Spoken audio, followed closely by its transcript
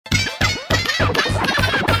Good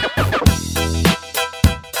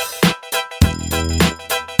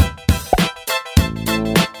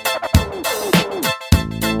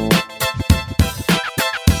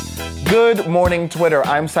morning, Twitter.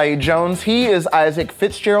 I'm Saeed Jones. He is Isaac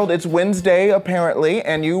Fitzgerald. It's Wednesday, apparently,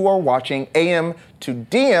 and you are watching AM to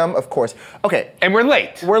DM, of course. Okay. And we're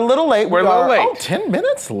late. We're a little late. We're a little late. Oh, 10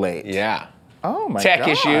 minutes late. Yeah. Oh, my God. Tech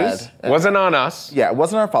issues. Wasn't on us. Yeah, it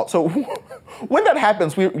wasn't our fault. So when that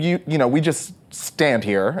happens, we just stand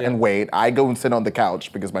here and wait. I go and sit on the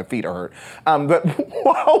couch because my feet are hurt. But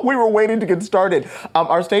while we were waiting to get started,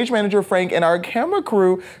 our stage manager, Frank, and our camera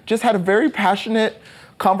crew just had a very passionate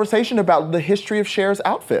conversation about the history of Cher's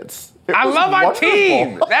outfits. I love our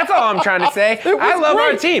team. That's all I'm trying to say. I love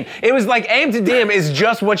our team. It was like AM to DM is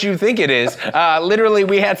just what you think it is. Literally,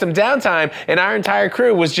 we had some downtime, and our entire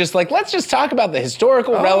crew was just like, let's just talk about the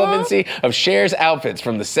historical relevancy of Cher's outfits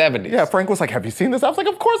from the 70s. Yeah, Frank was like, have you seen this? I was like,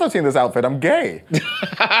 of course I've seen this outfit. I'm gay.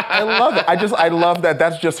 I love it. I love that.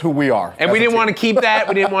 That's just who we are. And we didn't want to keep that.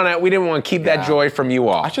 We didn't want to keep that joy from you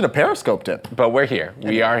all. I should have periscoped it. But we're here.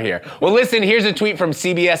 We are here. Well, listen, here's a tweet from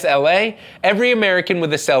CBS LA. Every American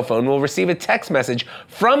with a cell phone will receive a text message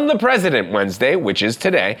from the president Wednesday, which is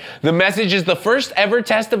today. The message is the first ever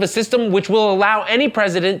test of a system which will allow any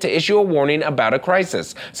president to issue a warning about a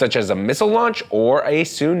crisis, such as a missile launch or a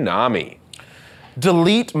tsunami.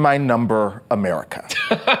 Delete my number, America.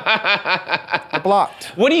 Blocked.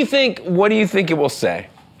 What do you think it will say?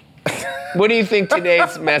 What do you think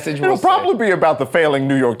today's message will say? It'll probably be about the failing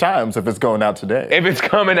New York Times if it's going out today. If it's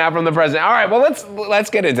coming out from the president. All right, well, let's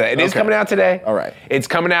get into it. It is coming out today. All right. It's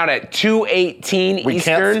coming out at 2:18 Eastern. We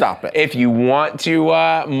can't stop it. If you want to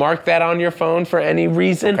mark that on your phone for any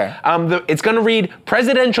reason. Okay. It's going to read,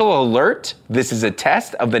 Presidential Alert. This is a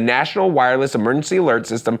test of the National Wireless Emergency Alert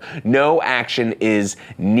System. No action is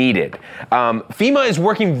needed. FEMA is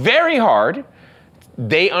working very hard.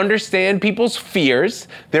 They understand people's fears.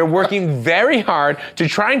 They're working very hard to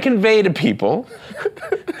try and convey to people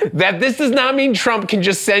that this does not mean Trump can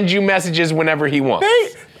just send you messages whenever he wants.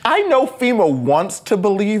 I know FEMA wants to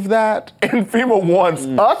believe that, and FEMA wants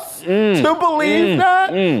us to believe that.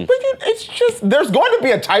 But it's just, there's going to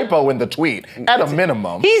be a typo in the tweet, at a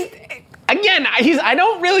minimum. I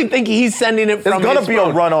don't really think he's sending it from his phone. There's gonna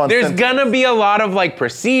be a run-on There's sentence. gonna be a lot of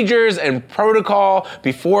procedures and protocol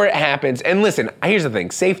before it happens. And listen, here's the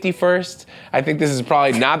thing, safety first. I think this is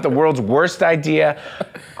probably not the world's worst idea.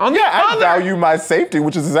 I value my safety,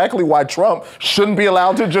 which is exactly why Trump shouldn't be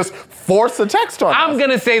allowed to just force a text on us. I'm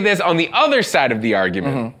gonna say this on the other side of the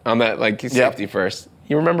argument, on that safety first.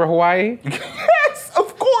 You remember Hawaii? Yes,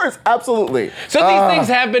 of course, absolutely. So these things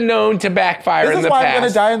have been known to backfire in the past. This is why I'm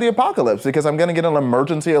gonna die in the apocalypse, because I'm gonna get an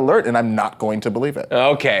emergency alert and I'm not going to believe it.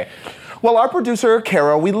 Okay. Well, our producer,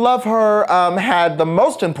 Kara, we love her, had the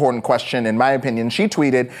most important question, in my opinion. She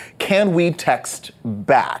tweeted, can we text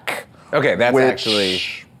back? Okay, that's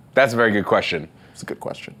a very good question. It's a good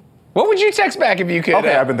question. What would you text back if you could?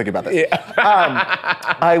 Okay, I've been thinking about this.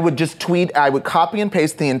 Yeah. I would just tweet, I would copy and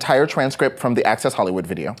paste the entire transcript from the Access Hollywood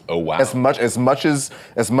video. Oh, wow. As much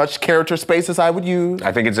character space as I would use.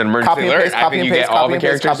 I think it's an emergency alert. I think you get all the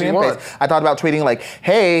characters you want. I thought about tweeting like,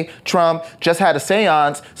 hey, Trump just had a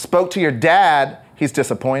seance, spoke to your dad. He's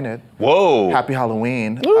disappointed. Whoa. Happy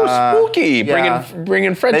Halloween. Ooh, spooky.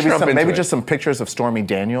 Bringing Fred Trump into it. Maybe just some pictures of Stormy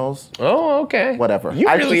Daniels. Oh, okay. Whatever. You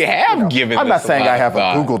really have given I'm this not saying a lot I have of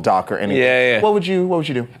thought. a Google Doc or anything. Yeah. What would you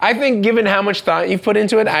do? I think given how much thought you've put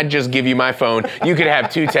into it, I'd just give you my phone. You could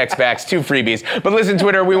have 2 text backs, 2 freebies. But listen,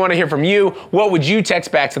 Twitter, we want to hear from you. What would you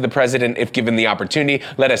text back to the president if given the opportunity?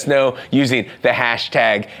 Let us know using the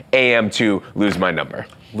hashtag AM2LoseMyNumber.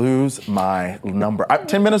 Lose my number.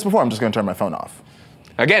 10 minutes before, I'm just going to turn my phone off.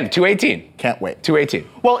 Again, 2:18. Can't wait. 2:18.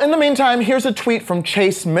 Well, in the meantime, here's a tweet from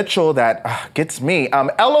Chase Mitchell that gets me.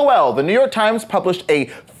 LOL, the New York Times published a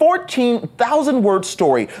 14,000-word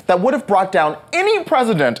story that would have brought down any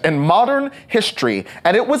president in modern history,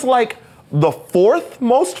 and it was like the 4th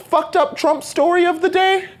most fucked up Trump story of the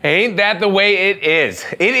day. Ain't that the way it is?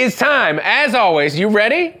 It is time, as always, you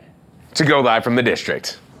ready? To go live from the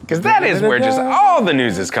district. Because that is where just all the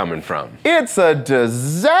news is coming from. It's a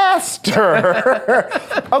disaster.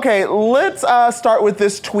 Okay, let's start with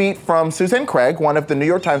this tweet from Suzanne Craig, one of the New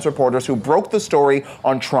York Times reporters who broke the story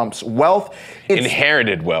on Trump's wealth.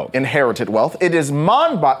 Inherited wealth. It is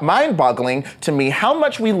mind-boggling to me how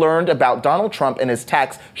much we learned about Donald Trump and his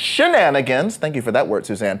tax shenanigans, thank you for that word,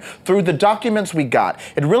 Suzanne, through the documents we got.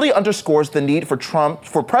 It really underscores the need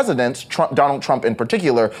for presidents, Donald Trump in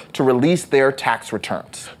particular, to release their tax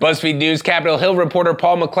returns. BuzzFeed News Capitol Hill reporter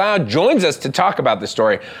Paul McLeod joins us to talk about the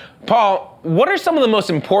story. Paul, what are some of the most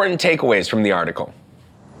important takeaways from the article?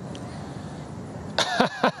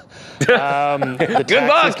 The Good tax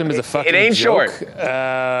luck. system is a fucking It ain't joke.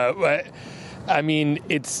 short. I mean,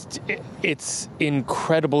 it's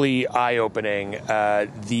incredibly eye-opening,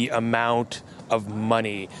 the amount of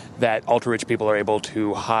money that ultra-rich people are able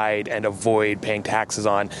to hide and avoid paying taxes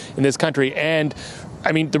on in this country. And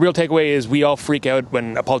I mean, the real takeaway is we all freak out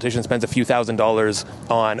when a politician spends a few $1,000s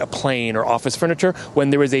on a plane or office furniture, when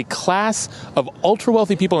there is a class of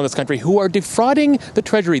ultra-wealthy people in this country who are defrauding the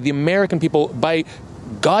Treasury, the American people, by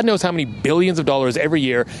God knows how many billions of dollars every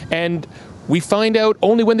year, and we find out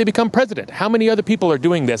only when they become president. How many other people are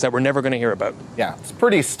doing this that we're never going to hear about? Yeah, it's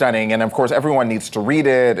pretty stunning. And of course, everyone needs to read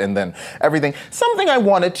it and then everything. Something I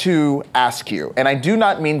wanted to ask you, and I do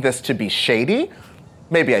not mean this to be shady.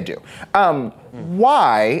 Maybe I do.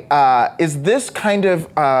 Why is this kind of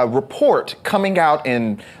report coming out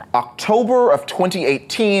in October of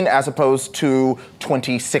 2018 as opposed to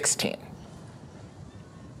 2016?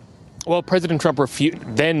 Well, President Trump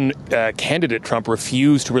candidate Trump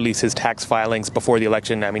refused to release his tax filings before the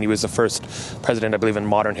election. I mean, he was the first president, I believe, in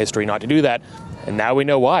modern history not to do that. And now we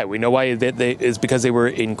know why. We know why is because they were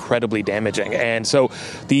incredibly damaging. And so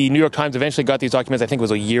the New York Times eventually got these documents. I think it was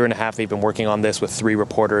a year and a half they've been working on this with 3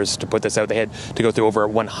 reporters to put this out. They had to go through over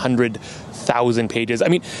 100,000 pages. I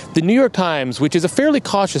mean, the New York Times, which is a fairly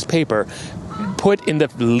cautious paper, put in the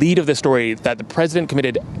lead of the story that the president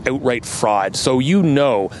committed outright fraud. So you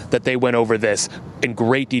know that they went over this in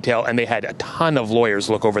great detail, and they had a ton of lawyers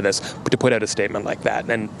look over this to put out a statement like that,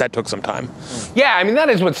 and that took some time. Yeah, I mean, that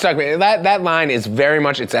is what stuck me. That line is very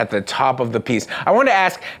much, it's at the top of the piece. I wanted to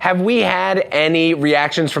ask, have we had any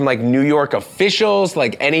reactions from, like, New York officials,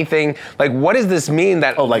 like anything? Like, what does this mean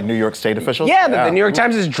that... Oh, like New York State officials? Yeah, that the New York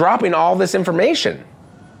Times is dropping all this information.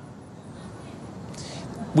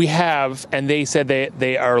 We have, and they said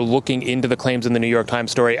they are looking into the claims in the New York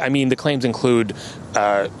Times story. I mean, the claims include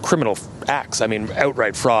criminal acts, I mean,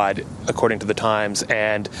 outright fraud, according to the Times.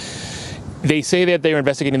 And they say that they are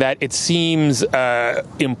investigating that. It seems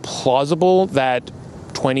implausible that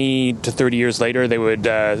 20 to 30 years later they would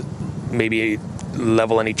maybe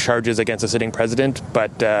level any charges against a sitting president,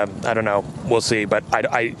 but I don't know. We'll see. But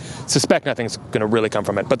I suspect nothing's going to really come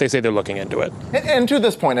from it. But they say they're looking into it. And to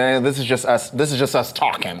this point, and this is just us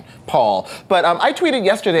talking, Paul. But I tweeted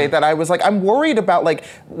yesterday that I was like, I'm worried about, like,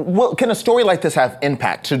 can a story like this have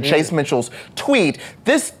impact? To Chase Mitchell's tweet,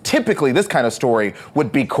 this kind of story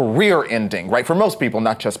would be career-ending, right? For most people,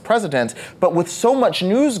 not just presidents. But with so much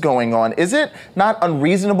news going on, is it not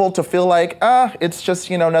unreasonable to feel like, it's just,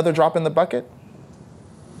 another drop in the bucket?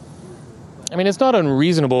 I mean, it's not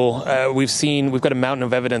unreasonable. We've got a mountain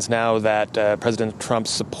of evidence now that President Trump's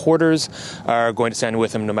supporters are going to stand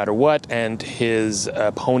with him no matter what, and his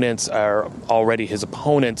opponents are already his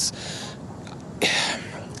opponents.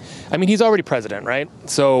 I mean, he's already president, right?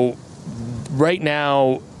 So right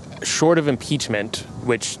now, short of impeachment,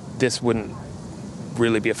 which this wouldn't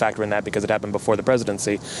really be a factor in that because it happened before the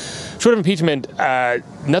presidency. Short of impeachment,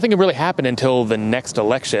 nothing can really happen until the next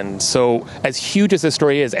election. So as huge as this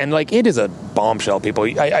story is, and like it is a bombshell, people.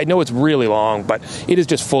 I know it's really long, but it is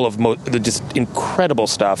just full of just incredible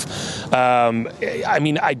stuff. I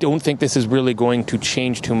mean, I don't think this is really going to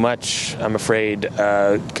change too much, I'm afraid,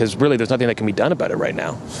 because really there's nothing that can be done about it right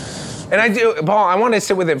now. And I do, Paul, I want to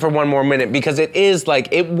sit with it for one more minute because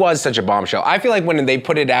it was such a bombshell. I feel like when they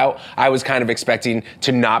put it out, I was kind of expecting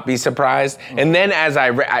to not be surprised. And then as I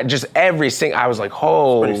was like,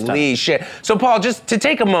 holy shit. So Paul, just to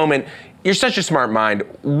take a moment, you're such a smart mind.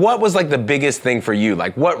 What was like the biggest thing for you?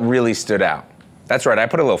 Like what really stood out? That's right, I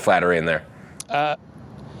put a little flattery in there.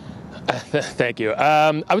 Thank you.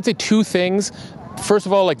 I would say 2 things. First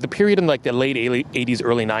of all, like the period in like the late 80s,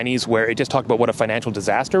 early 90s, where it just talked about what a financial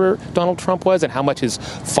disaster Donald Trump was and how much his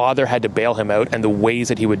father had to bail him out and the ways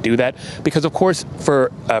that he would do that. Because, of course,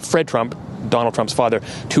 for Fred Trump, Donald Trump's father,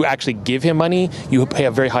 to actually give him money, you pay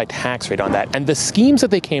a very high tax rate on that. And the schemes that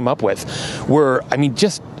they came up with were, I mean,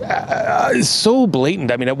 just so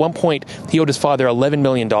blatant. I mean, at one point, he owed his father $11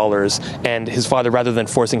 million, and his father, rather than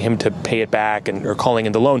forcing him to pay it back or calling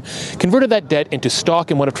in the loan, converted that debt into stock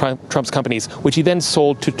in one of Trump's companies, which he then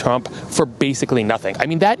sold to Trump for basically nothing. I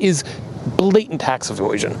mean, that is blatant tax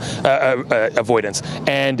avoidance,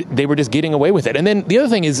 and they were just getting away with it. And then the other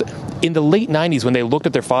thing is, in the late 90s, when they looked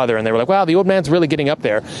at their father and they were like, wow, the old man's really getting up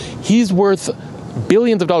there. He's worth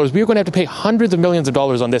billions of dollars. We are going to have to pay hundreds of millions of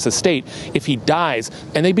dollars on this estate if he dies.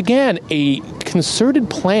 And they began a concerted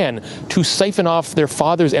plan to siphon off their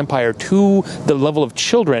father's empire to the level of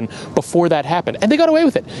children before that happened. And they got away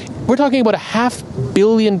with it. We're talking about a $500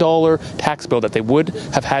 million tax bill that they would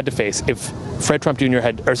have had to face if Fred Trump Sr.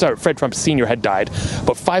 had died,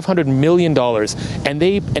 about $500 million, and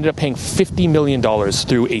they ended up paying $50 million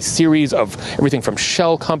through a series of everything from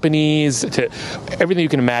shell companies to everything you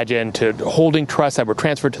can imagine to holding trusts that were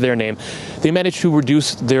transferred to their name. They managed to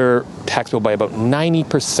reduce their tax bill by about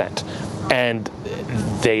 90%, and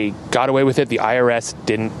they got away with it. The IRS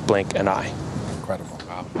didn't blink an eye. Incredible.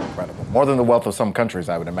 Wow. Incredible. More than the wealth of some countries,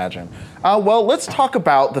 I would imagine. Well, let's talk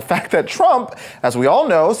about the fact that Trump, as we all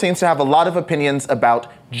know, seems to have a lot of opinions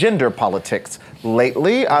about gender politics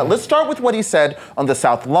lately. Let's start with what he said on the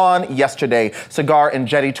South Lawn yesterday. Cigar and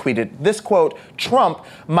Jetty tweeted this quote, "Trump,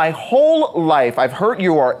 my whole life I've heard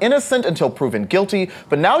you are innocent until proven guilty,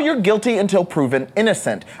 but now you're guilty until proven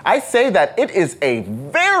innocent. I say that it is a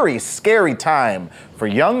very scary time for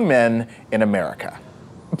young men in America."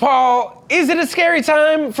 Paul, is it a scary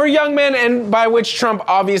time for young men, and by which Trump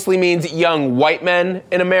obviously means young white men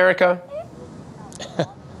in America?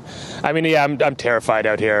 I mean, yeah, I'm terrified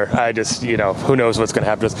out here. I just, who knows what's going to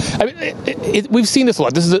happen to us. I mean, we've seen this a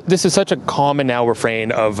lot. This is such a common now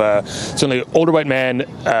refrain of certainly older white men,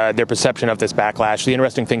 their perception of this backlash. The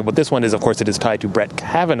interesting thing about this one is, of course, it is tied to Brett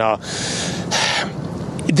Kavanaugh.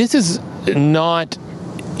 This is not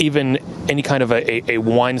even any kind of a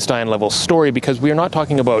Weinstein-level story, because we are not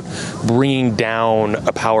talking about bringing down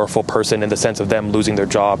a powerful person in the sense of them losing their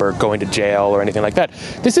job or going to jail or anything like that.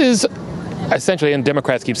 This is essentially, and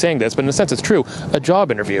Democrats keep saying this, but in a sense it's true, a job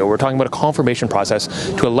interview. We're talking about a confirmation process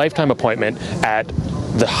to a lifetime appointment at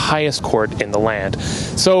the highest court in the land.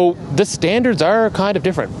 So the standards are kind of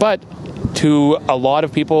different, but to a lot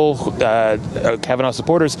of people, Kavanaugh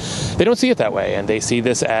supporters, they don't see it that way, and they see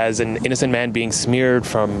this as an innocent man being smeared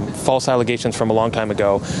from false allegations from a long time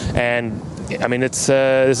ago. And I mean, it's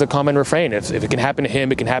a common refrain. If it can happen to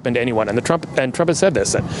him, it can happen to anyone. And Trump has said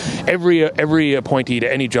this, that every appointee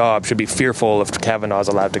to any job should be fearful if Kavanaugh's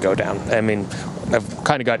allowed to go down. I mean, I've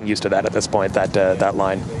kind of gotten used to that at this point, that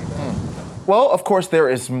line. Well, of course, there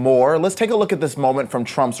is more. Let's take a look at this moment from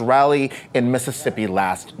Trump's rally in Mississippi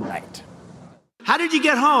last night. How did you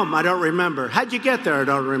get home? I don't remember. How'd you get there? I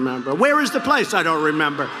don't remember. Where is the place? I don't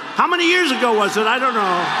remember. How many years ago was it? I don't know.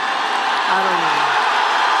 I don't know.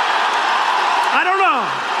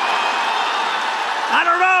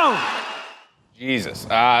 Jesus.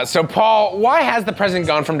 So, Paul, why has the president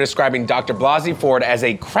gone from describing Dr. Blasey Ford as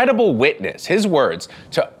a credible witness, his words,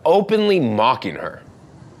 to openly mocking her?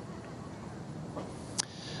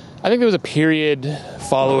 I think there was a period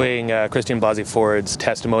following Christine Blasey Ford's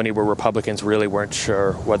testimony where Republicans really weren't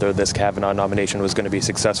sure whether this Kavanaugh nomination was going to be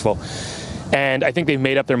successful. And I think they've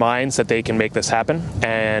made up their minds that they can make this happen.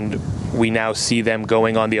 And we now see them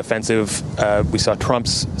going on the offensive. We saw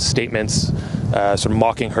Trump's statements sort of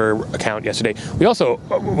mocking her account yesterday. We also,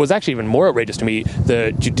 was actually even more outrageous to me,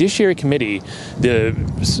 the Judiciary Committee,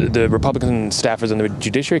 the Republican staffers in the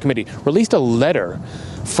Judiciary Committee released a letter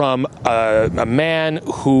from a man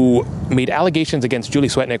who made allegations against Julie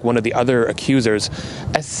Swetnick, one of the other accusers,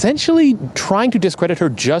 essentially trying to discredit her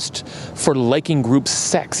just for liking group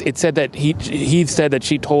sex. It said that he said that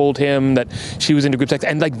she told him that she was into group sex,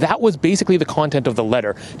 and like that was basically the content of the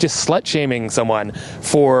letter, just slut-shaming someone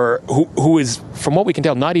for who is, from what we can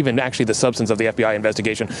tell, not even actually the substance of the FBI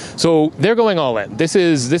investigation. So they're going all in. This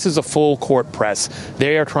is a full court press.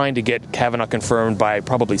 They are trying to get Kavanaugh confirmed by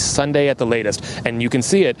probably Sunday at the latest, and you can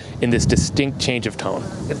see it in this distinct change of tone.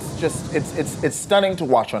 It's stunning to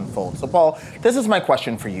watch unfold. So, Paul, this is my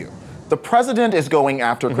question for you. The president is going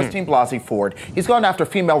after Christine Blasey Ford. He's gone after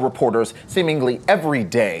female reporters seemingly every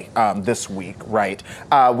day this week, right?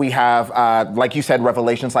 We have, like you said,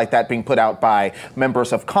 revelations like that being put out by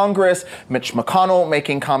members of Congress, Mitch McConnell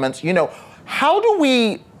making comments. How do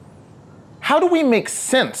we make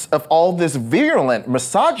sense of all this virulent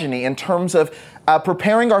misogyny in terms of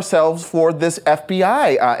preparing ourselves for this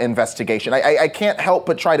FBI investigation? I can't help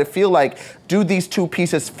but try to feel like, do these two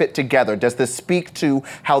pieces fit together? Does this speak to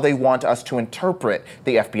how they want us to interpret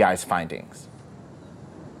the FBI's findings?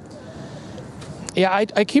 Yeah,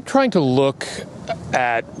 I keep trying to look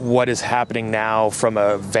at what is happening now from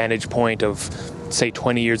a vantage point of, say,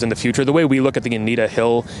 20 years in the future. The way we look at the Anita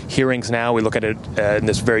Hill hearings now, we look at it in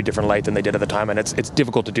this very different light than they did at the time, and it's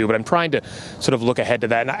difficult to do, but I'm trying to sort of look ahead to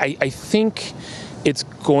that, and I think it's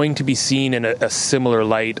going to be seen in a similar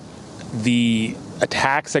light. The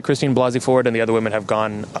attacks that Christine Blasey Ford and the other women have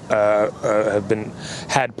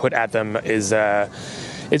had put at them is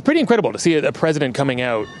it's pretty incredible to see a president coming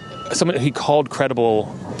out, someone he called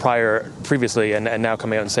credible previously, and now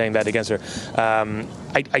coming out and saying that against her.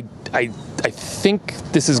 I think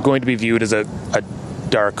this is going to be viewed as a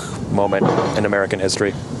dark moment in American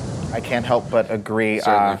history. I can't help but agree.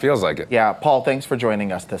 Certainly feels like it. Yeah, Paul, thanks for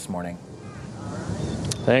joining us this morning.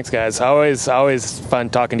 Thanks, guys. Always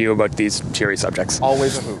fun talking to you about these cheery subjects.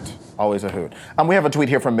 Always a hoot. Always a hoot. We have a tweet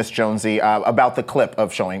here from Miss Jonesy about the clip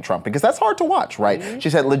of showing Trump, because that's hard to watch, right?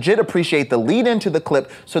 She said, legit appreciate the lead into the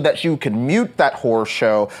clip so that you can mute that horror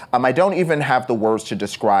show. I don't even have the words to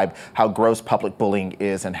describe how gross public bullying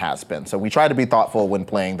is and has been. So we try to be thoughtful when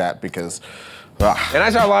playing that because... And I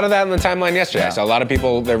saw a lot of that on the timeline yesterday. I saw a lot of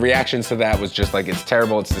people, their reactions to that was just like, it's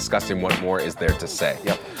terrible, it's disgusting, what more is there to say?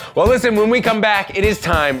 Yep. Well, listen, when we come back, it is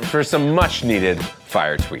time for some much needed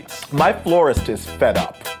fire tweets. My florist is fed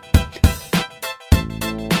up.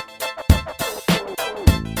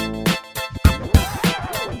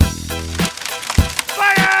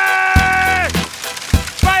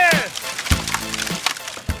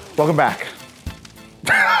 Welcome back.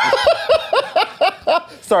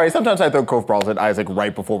 Sorry, sometimes I throw curveballs at Isaac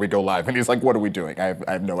right before we go live, and he's like, what are we doing? I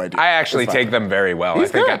have no idea. I actually take them very well. He's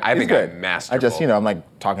good. I think good. I'm masterful. I just, I'm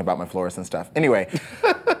like talking about my florist and stuff. Anyway,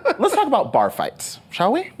 let's talk about bar fights,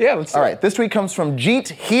 shall we? Yeah, let's do All it. right, this tweet comes from Jeet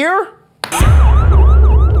here.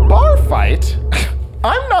 Bar fight?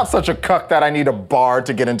 I'm not such a cuck that I need a bar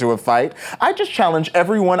to get into a fight. I just challenge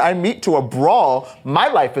everyone I meet to a brawl. My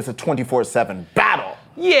life is a 24/7 battle.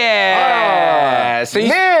 Yeah. So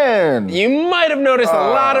you might have noticed a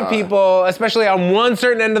lot of people, especially on one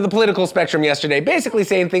certain end of the political spectrum yesterday, basically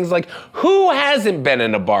saying things like, who hasn't been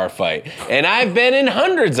in a bar fight? And I've been in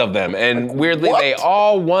hundreds of them. And weirdly, they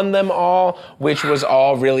all won them all, which was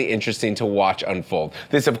all really interesting to watch unfold.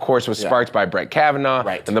 This, of course, was sparked by Brett Kavanaugh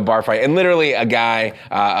and the bar fight. And literally a guy,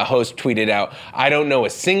 a host tweeted out, I don't know a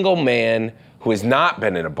single man who has not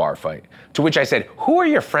been in a bar fight. To which I said, who are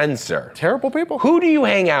your friends, sir? Terrible people. Who do you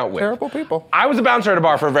hang out with? Terrible people. I was a bouncer at a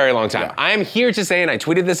bar for a very long time. Yeah. I am here to say, and I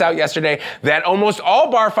tweeted this out yesterday, that almost all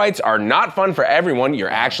bar fights are not fun for everyone. You're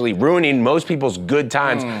actually ruining most people's good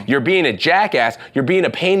times. You're being a jackass. You're being a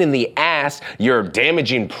pain in the ass. You're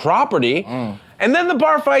damaging property. And then the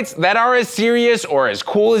bar fights that are as serious or as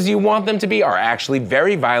cool as you want them to be are actually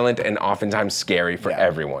very violent and oftentimes scary for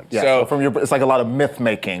everyone. Yeah, so it's like a lot of myth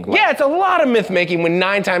making. Yeah, it's a lot of myth making when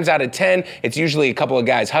 9 times out of 10, it's usually a couple of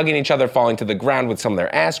guys hugging each other, falling to the ground with some of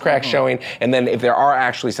their ass cracks showing. And then if there are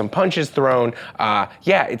actually some punches thrown,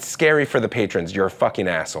 it's scary for the patrons. You're a fucking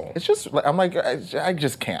asshole. It's just, I'm like, I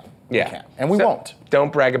just can't. Yeah. I can't. And we won't.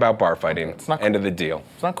 Don't brag about bar fighting. It's not cool. End of the deal.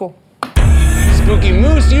 It's not cool. Spooky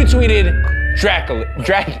Moose, you tweeted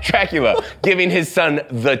Dracula giving his son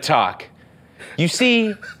the talk. You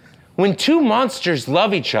see, when two monsters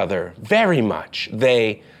love each other very much,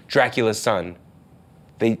 Dracula's son,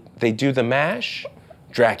 they do the mash,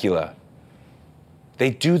 Dracula. They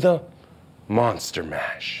do the monster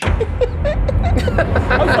mash.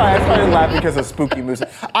 I'm sorry, I started laughing because of Spooky Moose.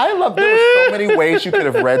 I love, there were so many ways you could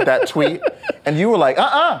have read that tweet, and you were like,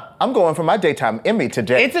 I'm going for my daytime Emmy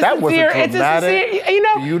today. It's a sincere,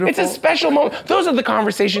 beautiful. it's a special moment. Those are the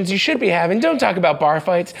conversations you should be having. Don't talk about bar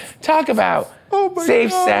fights. Talk about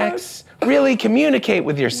safe sex. Really communicate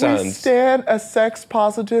with your sons. We stand a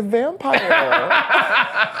sex-positive vampire.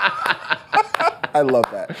 I love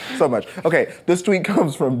that so much. Okay, this tweet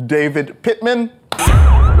comes from David Pittman.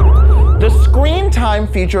 The screen time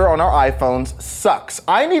feature on our iPhones sucks.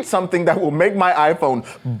 I need something that will make my iPhone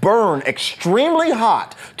burn extremely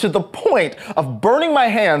hot to the point of burning my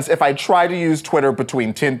hands if I try to use Twitter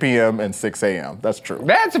between 10 p.m. and 6 a.m. That's true.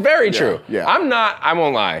 That's very true. Yeah. I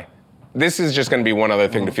won't lie. This is just going to be one other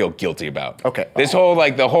thing to feel guilty about. Okay. This whole,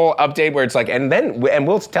 the whole update where it's like, and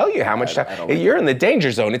we'll tell you how much time, you're in the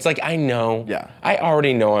danger zone. It's like, I know. Yeah. I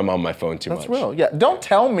already know I'm on my phone too much. That's real. Yeah. Don't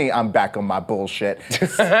tell me I'm back on my bullshit.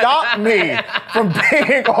 Stop me from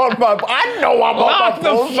being on my, I know I'm Lock on my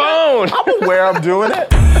bullshit. the phone. I'm aware I'm doing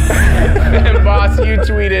it. And boss, you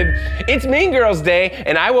tweeted, it's Mean Girls Day,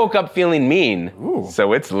 and I woke up feeling mean. Ooh.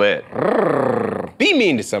 So it's lit. Be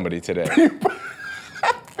mean to somebody today.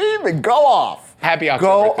 Even go off. Happy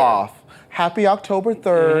October 3rd. Go off. Happy October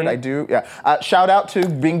 3rd. I do, yeah. Shout out to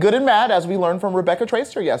Being Good and Mad, as we learned from Rebecca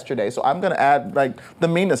Tracer yesterday. So I'm going to add, the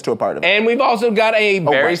meanness to a part of it. And we've also got a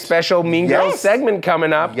very special Mean Girls segment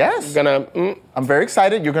coming up. Yes. I'm very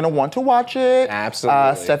excited. You're going to want to watch it.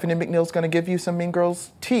 Absolutely. Stephanie McNeil's going to give you some Mean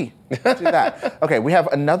Girls tea. Do that. Okay, we have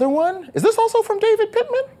another one. Is this also from David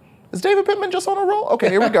Pittman? Is David Pittman just on a roll? Okay,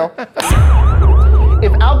 here we go.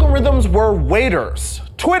 If algorithms were waiters,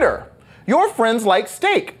 Twitter, your friends like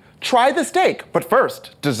steak. Try the steak, but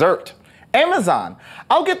first, dessert. Amazon,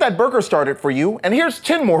 I'll get that burger started for you, and here's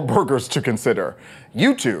 10 more burgers to consider.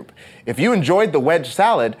 YouTube, if you enjoyed the wedge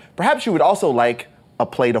salad, perhaps you would also like a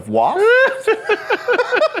plate of wasps.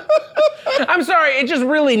 I'm sorry, it just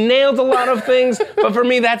really nailed a lot of things, but for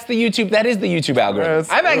me, that is the YouTube algorithm.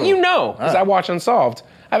 Yes. Because I watch Unsolved.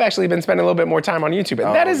 I've actually been spending a little bit more time on YouTube.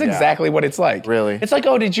 And that is exactly what it's like. Really? It's like,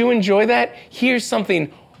 oh, did you enjoy that? Here's something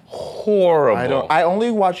horrible. I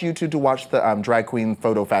only watch YouTube to watch the drag queen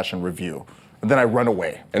photo fashion review. And then I run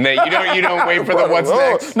away. And then you don't wait for the what's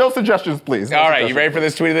next? No suggestions, please. All right, you ready for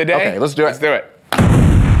this tweet of the day? Okay, let's do it. Let's do it.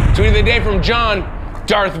 Tweet of the day from John.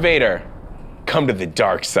 Darth Vader, come to the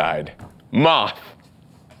dark side. Moth.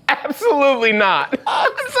 Absolutely not.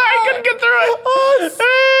 I'm sorry, I couldn't get through it.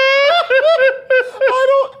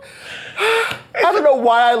 I don't know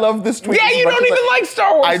why I love this tweet. Yeah, you don't even like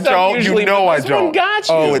Star Wars stuff don't. usually. You know I this don't. One got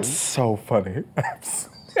you. Oh, it's so funny.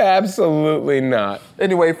 Absolutely not.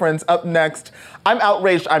 Anyway, friends, up next, I'm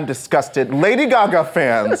outraged, I'm disgusted. Lady Gaga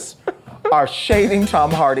fans are shading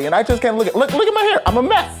Tom Hardy, and I just can't look at my hair. I'm a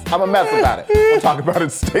mess. I'm a mess about it. We'll talk about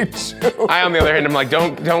it. Stay tuned. I, on the other hand, I'm like,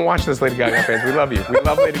 don't watch this, Lady Gaga fans. We love you. We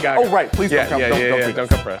love Lady Gaga. Oh, right. Please don't come. Don't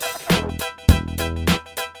come for us.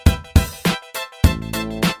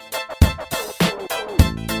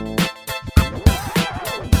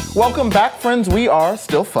 Welcome back, friends. We are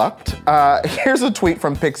still fucked. Here's a tweet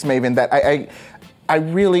from Pixmaven that I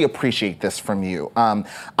really appreciate this from you.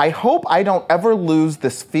 I hope I don't ever lose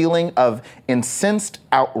this feeling of incensed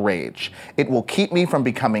outrage. It will keep me from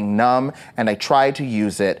becoming numb, and I try to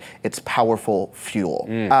use it. It's powerful fuel.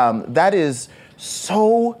 That is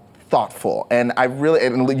so thoughtful, and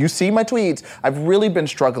and you see my tweets, I've really been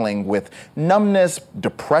struggling with numbness,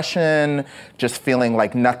 depression, just feeling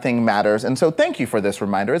like nothing matters. And so thank you for this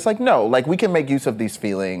reminder. It's like, no, like we can make use of these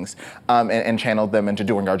feelings and channel them into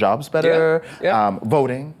doing our jobs better,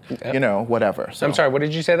 voting, whatever. So, I'm sorry, what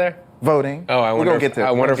did you say there? Voting. Oh, I wonder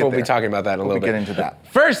if we'll be talking about that in a little bit. We'll get into that.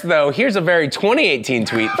 First, though, here's a very 2018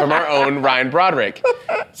 tweet from our own Ryan Broderick.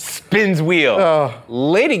 Spins wheel.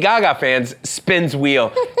 Lady Gaga fans, Spins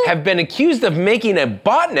wheel, have been accused of making a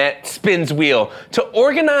botnet, Spins wheel, to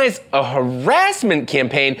organize a harassment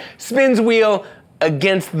campaign, Spins wheel,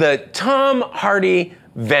 against the Tom Hardy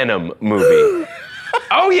Venom movie.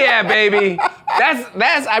 Oh yeah, baby.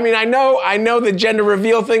 That's. I mean, I know the gender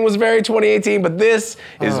reveal thing was very 2018, but this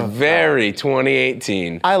is very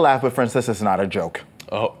 2018. I laugh, but friends, this is not a joke.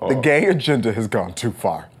 The gay agenda has gone too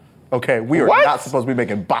far. Okay, we are not supposed to be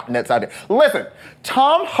making botnets out here. Listen,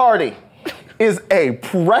 Tom Hardy is a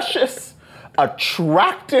precious,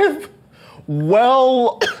 attractive,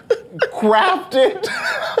 well-crafted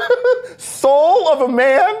soul of a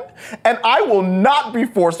man, and I will not be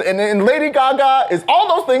forced, and Lady Gaga is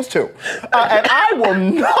all those things too, and I will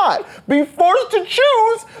not be forced to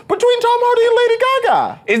choose between Tom Hardy and Lady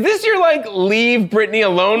Gaga. Is this your leave Britney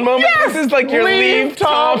alone moment? Yes! This is like your leave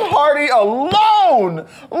Tom Hardy alone.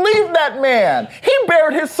 Leave that man. He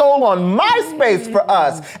bared his soul on MySpace for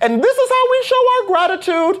us, and this is how we show our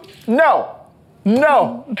gratitude? No.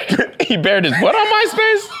 He bared his what on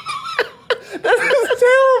MySpace? This is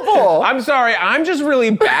terrible. I'm sorry, I'm just really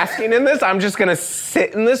basking in this. I'm just gonna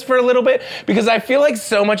sit in this for a little bit because I feel like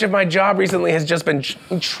so much of my job recently has just been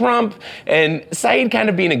Trump and Saeed kind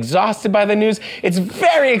of being exhausted by the news. It's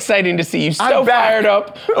very exciting to see you so fired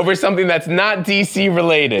up over something that's not DC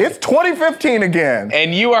related. It's 2015 again.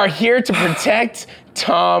 And you are here to protect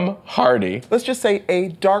Tom Hardy. Let's just say a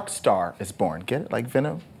dark star is born. Get it? Like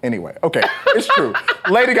Venom? Anyway, okay, it's true.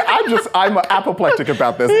 Lady Gaga, I'm apoplectic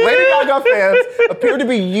about this. Lady Gaga fans appear to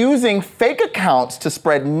be using fake accounts to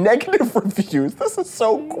spread negative reviews. This is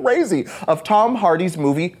so crazy. Of Tom Hardy's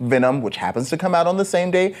movie Venom, which happens to come out on the same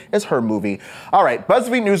day as her movie. All right,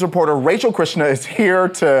 BuzzFeed News reporter Rachel Krishna is here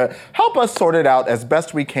to help us sort it out as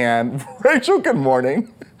best we can. Rachel, good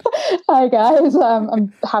morning. Hi guys,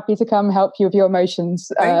 I'm happy to come help you with your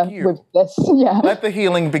emotions with this. Yeah. Let the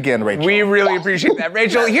healing begin, Rachel. We really appreciate that.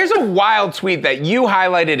 Rachel, here's a wild tweet that you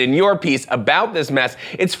highlighted in your piece about this mess.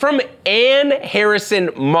 It's from Ann Harrison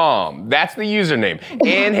Mom. That's the username,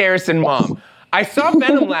 Ann Harrison Mom. I saw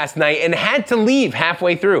Venom last night and had to leave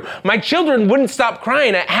halfway through. My children wouldn't stop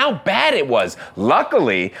crying at how bad it was.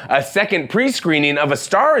 Luckily, a second pre-screening of A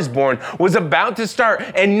Star is Born was about to start,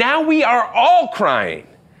 and now we are all crying.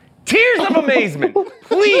 Tears of amazement.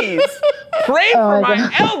 Please pray for my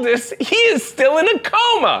eldest. He is still in a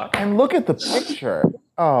coma. And look at the picture.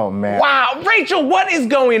 Oh, man. Wow. Rachel, what is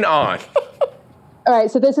going on? All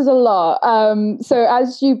right, so this is a lot. So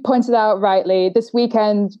as you pointed out rightly, this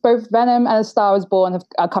weekend, both Venom and A Star is Born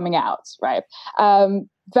are coming out, right?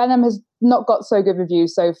 Venom has not got so good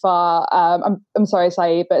reviews so far. I'm sorry,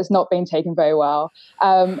 Saeed, but it's not being taken very well.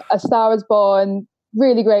 A Star is Born,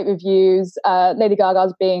 really great reviews. Lady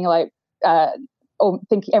Gaga's being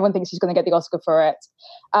everyone thinks she's going to get the Oscar for it.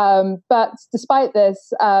 But despite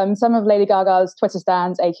this, some of Lady Gaga's Twitter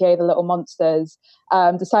stands, aka the Little Monsters,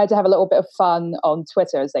 decided to have a little bit of fun on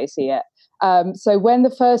Twitter as they see it. So when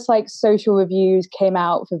the first social reviews came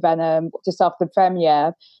out for Venom just after the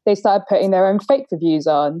premiere, they started putting their own fake reviews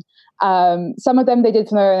on. Some of them they did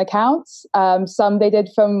from their own accounts. Some they did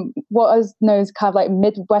from what is known as kind of like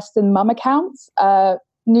Midwestern mum accounts.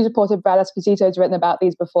 News reporter Brad Esposito has written about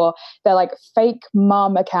these before. They're like fake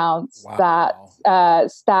mom accounts that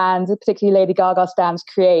stands, particularly Lady Gaga stands,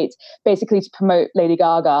 create basically to promote Lady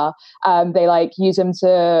Gaga. They use them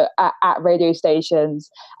at radio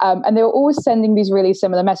stations, and they were always sending these really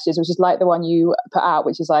similar messages, which is like the one you put out,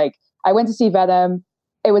 which is like, I went to see Venom.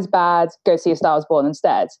 It was bad. Go see A Star Is Born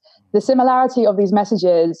instead. The similarity of these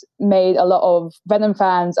messages made a lot of Venom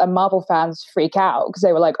fans and Marvel fans freak out because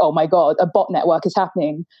they were like, oh my God, a bot network is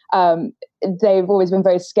happening. They've always been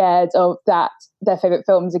very scared of that. Their favorite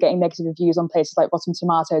films are getting negative reviews on places like Rotten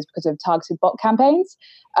Tomatoes because of targeted bot campaigns.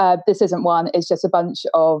 This isn't one. It's just a bunch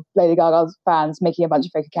of Lady Gaga fans making a bunch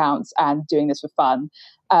of fake accounts and doing this for fun.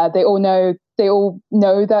 They all know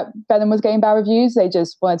that Venom was getting bad reviews. They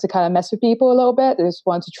just wanted to kind of mess with people a little bit. They just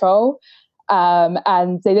wanted to troll.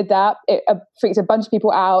 And they did that. It freaked a bunch of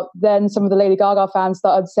people out. Then some of the Lady Gaga fans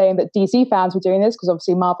started saying that DC fans were doing this because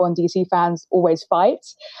obviously Marvel and DC fans always fight.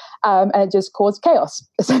 And it just caused chaos,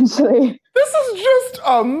 essentially. This is just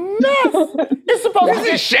a mess. It's supposed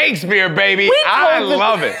to be Shakespeare, baby. I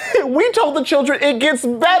love it. We told the children it gets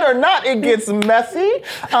better, not it gets messy.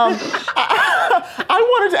 I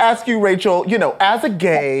wanted to ask you, Rachel, as a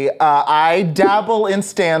gay, I dabble in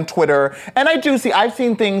stan Twitter, and I've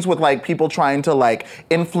seen things with people trying to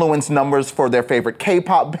influence numbers for their favorite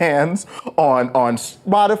K-pop bands on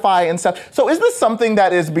Spotify and stuff. So is this something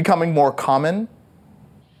that is becoming more common?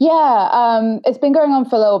 Yeah, it's been going on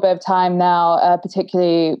for a little bit of time now,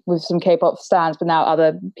 particularly with some K-pop stans, but now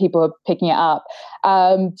other people are picking it up.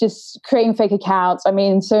 Just creating fake accounts. I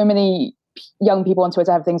mean, so many young people on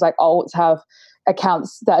Twitter have things like alts, have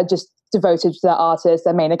accounts that are just devoted to their artists,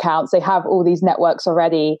 their main accounts. They have all these networks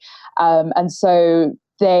already. And so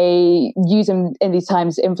they use them in these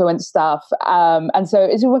times to influence stuff. And so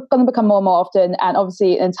it's going to become more and more often. And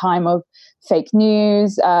obviously in a time of fake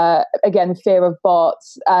news, again, fear of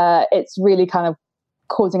bots, it's really kind of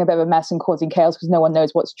causing a bit of a mess and causing chaos because no one knows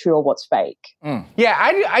what's true or what's fake. Yeah,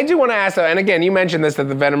 I do want to ask though, and again, you mentioned this, that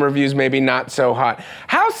the Venom reviews maybe not so hot.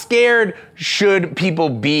 How scared should people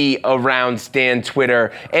be around stan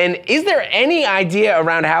Twitter? And is there any idea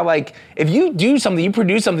around how, if you do something, you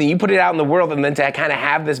produce something, you put it out in the world, and then to kind of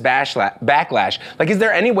have this backlash, is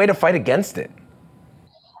there any way to fight against it?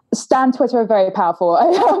 Stan Twitter are very powerful.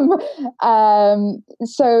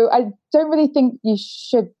 So I don't really think you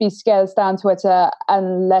should be scared of Stan Twitter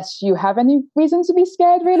unless you have any reason to be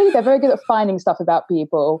scared, really. They're very good at finding stuff about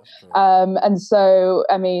people. And so,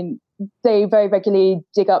 I mean, they very regularly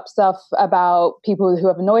dig up stuff about people who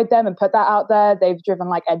have annoyed them and put that out there. They've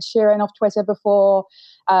driven Ed Sheeran off Twitter before,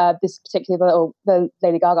 this particularly the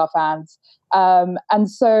Lady Gaga fans.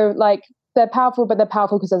 And so, they're powerful, but they're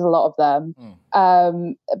powerful because there's a lot of them.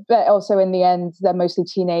 But also in the end, they're mostly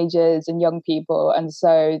teenagers and young people. And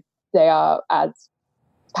so they are as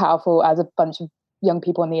powerful as a bunch of young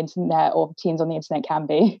people on the internet or teens on the internet can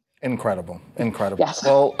be. Incredible. Yes.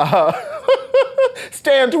 Well,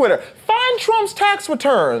 stay on Twitter. Find Trump's tax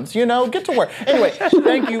returns, get to work. Anyway,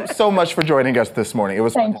 thank you so much for joining us this morning. It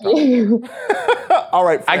was fun. Thank you. All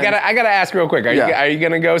right, friends. I gotta ask real quick. Are you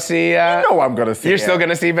gonna go see? I'm gonna see. You're still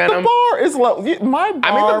gonna see Venom? The bar is low. My bar.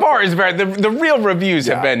 I mean, the bar is very. The real reviews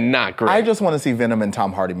have been not great. I just want to see Venom and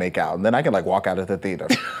Tom Hardy make out, and then I can walk out of the theater.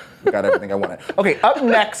 We got everything I wanted. Okay, up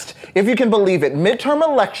next, if you can believe it, midterm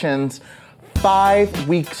elections. 5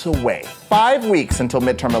 weeks away. 5 weeks until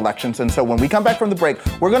midterm elections. And so when we come back from the break,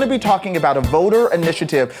 we're going to be talking about a voter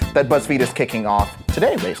initiative that BuzzFeed is kicking off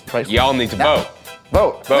today. Y'all need to vote.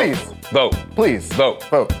 Vote. Please. Vote. Please. Vote.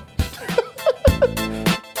 Vote.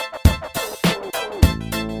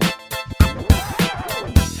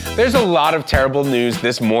 There's a lot of terrible news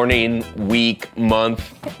this morning, week,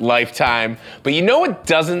 month, lifetime. But you know what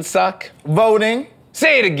doesn't suck? Voting.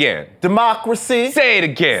 Say it again. Democracy. Say it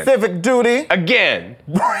again. Civic duty. Again.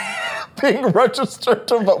 Being registered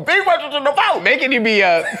to vote. Being registered to vote. Making you be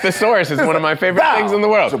a thesaurus is one of my favorite things in the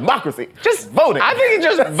world. Democracy. Just voting. I think it's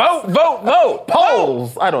just vote.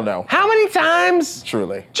 Polls. I don't know. How many times?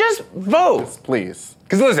 Truly. Just vote. Just please.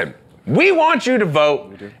 Because listen, we want you to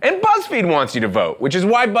vote, and BuzzFeed wants you to vote, which is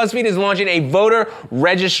why BuzzFeed is launching a voter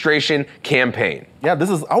registration campaign. Yeah, this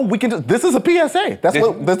is a PSA. That's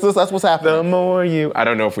what's happening. The more you, I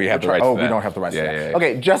don't know if we have the rights to that. We don't have the rights to that. Yeah.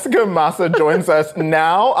 Okay, Jessica Massa joins us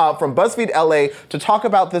now from BuzzFeed LA to talk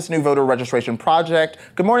about this new voter registration project.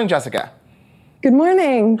 Good morning, Jessica. Good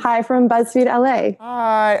morning. Hi from BuzzFeed LA.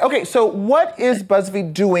 Hi. Okay, so what is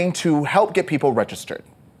BuzzFeed doing to help get people registered?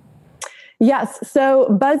 Yes, so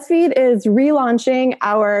BuzzFeed is relaunching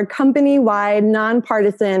our company-wide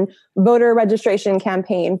nonpartisan voter registration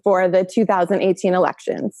campaign for the 2018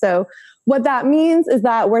 election. So what that means is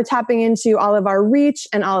that we're tapping into all of our reach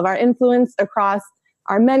and all of our influence across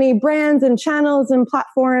our many brands and channels and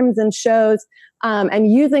platforms and shows,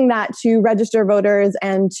 and using that to register voters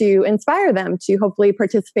and to inspire them to hopefully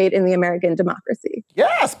participate in the American democracy.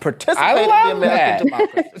 Yes, participate I in love the American that.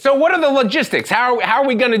 democracy. So what are the logistics? How are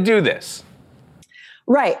we going to do this?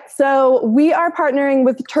 Right. So we are partnering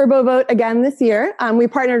with TurboVote again this year. We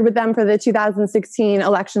partnered with them for the 2016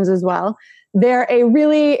 elections as well. They're a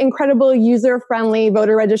really incredible user-friendly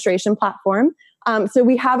voter registration platform. So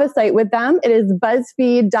we have a site with them. It is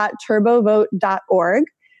buzzfeed.turbovote.org.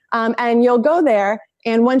 And you'll go there.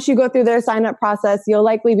 And once you go through their sign-up process, you'll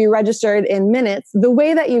likely be registered in minutes. The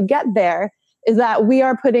way that you get there is that we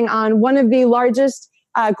are putting on one of the largest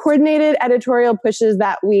coordinated editorial pushes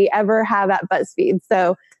that we ever have at BuzzFeed.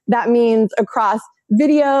 So that means across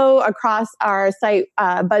video, across our site,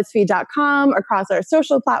 BuzzFeed.com, across our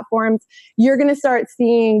social platforms, you're going to start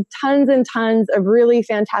seeing tons and tons of really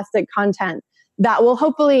fantastic content that will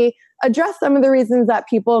hopefully address some of the reasons that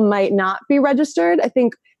people might not be registered. I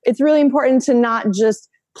think it's really important to not just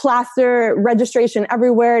plaster registration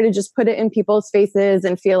everywhere, to just put it in people's faces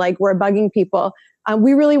and feel like we're bugging people.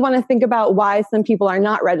 We really want to think about why some people are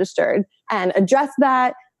not registered and address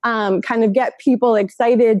that, kind of get people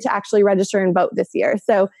excited to actually register and vote this year.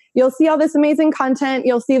 So you'll see all this amazing content.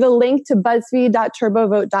 You'll see the link to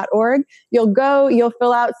buzzfeed.turbovote.org. You'll go, you'll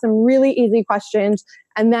fill out some really easy questions,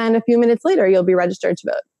 and then a few minutes later, you'll be registered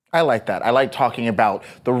to vote. I like that. I like talking about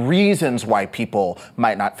the reasons why people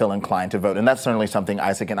might not feel inclined to vote. And that's certainly something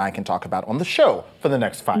Isaac and I can talk about on the show for the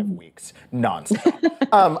next 5 weeks, nonstop.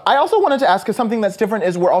 I also wanted to ask, because something that's different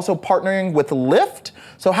is we're also partnering with Lyft.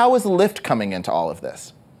 So how is Lyft coming into all of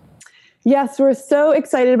this? Yes, we're so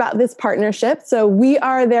excited about this partnership. So we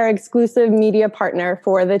are their exclusive media partner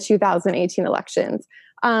for the 2018 elections.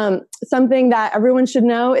 Something that everyone should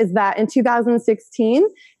know is that in 2016,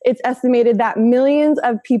 it's estimated that millions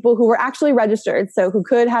of people who were actually registered, so who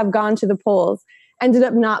could have gone to the polls, ended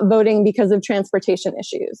up not voting because of transportation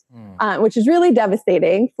issues, which is really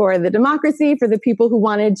devastating for the democracy, for the people who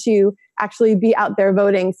wanted to actually be out there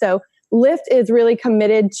voting. So Lyft is really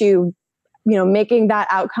committed to making that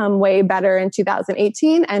outcome way better in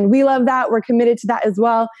 2018. And we love that. We're committed to that as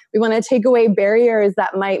well. We want to take away barriers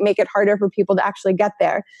that might make it harder for people to actually get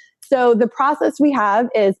there. So the process we have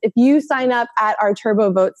is if you sign up at our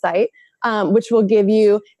TurboVote site, which will give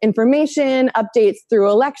you information, updates through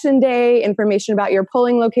election day, information about your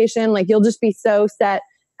polling location, like you'll just be so set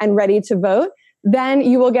and ready to vote, then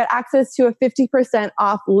you will get access to a 50%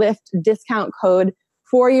 off Lyft discount code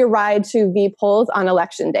for your ride to the polls on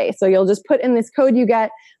election day. So you'll just put in this code you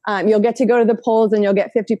get, you'll get to go to the polls and you'll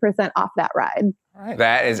get 50% off that ride. All right.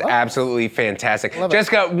 That is absolutely fantastic.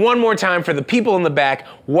 Jessica, one more time for the people in the back,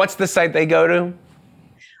 what's the site they go to?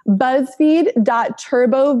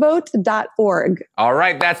 BuzzFeed.turbovote.org. All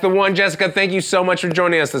right, that's the one. Jessica, thank you so much for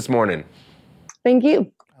joining us this morning. Thank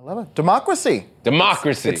you. I love it. Democracy.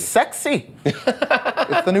 Democracy. It's sexy.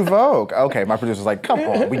 It's the new Vogue. Okay, my producer's like, come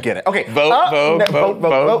on, we get it. Okay. Vote.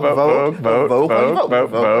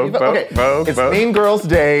 Okay, it's Mean Girls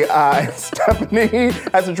Day. Stephanie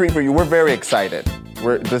has a treat for you. We're very excited.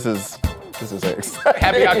 This is exciting.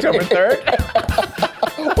 Happy October 3rd.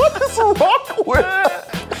 What is wrong with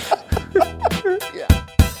yeah.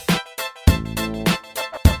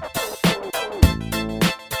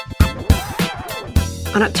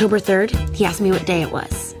 On October 3rd, he asked me what day it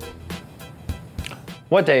was.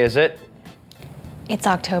 What day is it? It's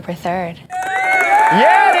October 3rd.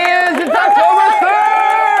 Yeah, it is! It's October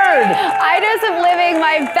 3rd! I just am living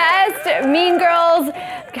my best Mean Girls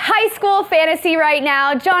high school fantasy right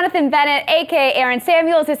now. Jonathan Bennett, aka Aaron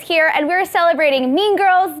Samuels, is here, and we're celebrating Mean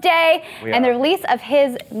Girls Day and the release of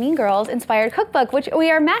his Mean Girls inspired cookbook, which we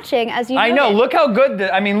are matching, as you know. I know. Look how good.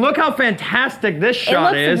 Look how fantastic this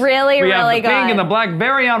shot is. It looks really, we have really the pink good. and the black,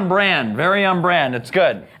 very on brand. Very on brand. It's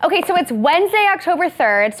good. Okay, so it's Wednesday, October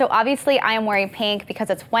 3rd. So obviously, I am wearing pink because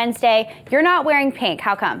it's Wednesday. You're not wearing pink.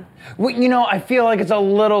 How come? Well, I feel like it's a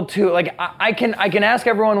little too I can ask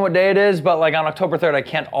everyone what day it is, but on October 3rd, I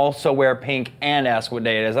can't can't also wear pink and ask what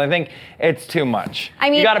day it is. I think it's too much. I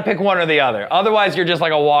mean, you got to pick one or the other. Otherwise, you're just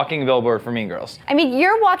like a walking billboard for Mean Girls. I mean,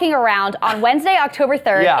 you're walking around on Wednesday, October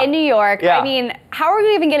 3rd in New York. Yeah. I mean, how are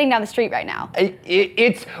you even getting down the street right now?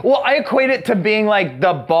 I equate it to being like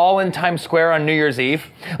the ball in Times Square on New Year's Eve.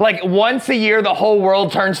 Like once a year, the whole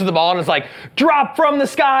world turns to the ball and it's like, drop from the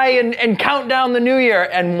sky and count down the new year.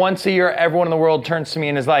 And once a year, everyone in the world turns to me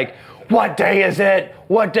and is like, what day is it?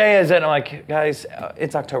 What day is it? And I'm like, guys,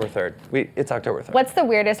 it's October 3rd. It's October 3rd. What's the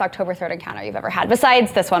weirdest October 3rd encounter you've ever had,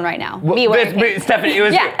 besides this one right now? Me wearing pink. Stephanie, it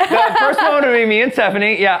was the first one would be me and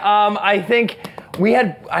Stephanie. Yeah, I think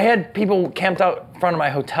I had people camped out in front of my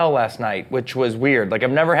hotel last night, which was weird. Like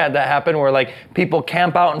I've never had that happen where like people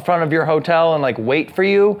camp out in front of your hotel and like wait for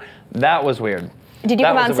you. That was weird. Did you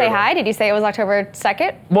come out and say hi? Did you say it was October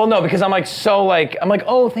 2nd? Well, no, because I'm like,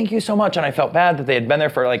 oh, thank you so much. And I felt bad that they had been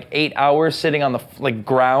there for like 8 hours sitting on the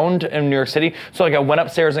ground in New York City. So like I went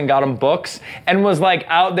upstairs and got them books and was like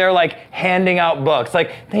out there like handing out books.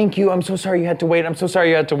 Like, thank you, I'm so sorry you had to wait. I'm so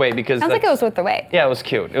sorry you had to wait because sounds like it was worth the wait. Yeah, it was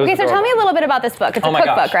cute. It was okay, so tell me a little bit about this book. It's a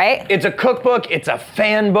cookbook, right? It's a cookbook, it's a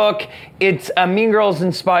fan book, it's a Mean Girls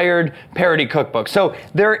inspired parody cookbook. So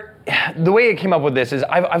the way it came up with this is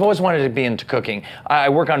I've always wanted to be into cooking. I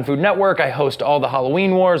work on Food Network. I host all the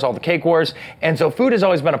Halloween wars, all the cake wars. And so food has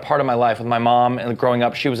always been a part of my life with my mom. And growing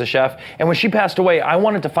up, she was a chef. And when she passed away, I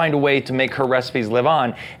wanted to find a way to make her recipes live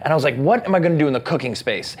on. And I was like, what am I going to do in the cooking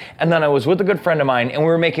space? And then I was with a good friend of mine and we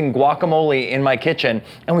were making guacamole in my kitchen.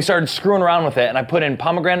 And we started screwing around with it. And I put in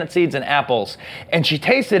pomegranate seeds and apples. And she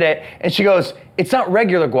tasted it and she goes, it's not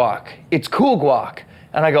regular guac, it's cool guac.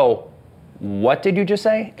 And I go, what did you just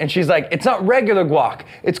say? And she's like, it's not regular guac,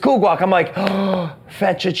 it's cool guac. I'm like, oh,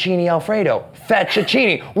 fettuccine Alfredo,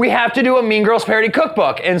 fettuccine. We have to do a Mean Girls parody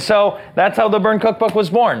cookbook. And so that's how the Burn Cookbook was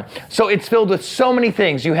born. So it's filled with so many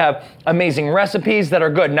things. You have amazing recipes that are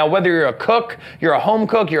good. Now, whether you're a cook, you're a home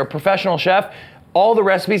cook, you're a professional chef, all the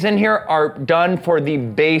recipes in here are done for the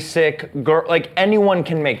basic, like anyone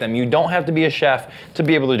can make them. You don't have to be a chef to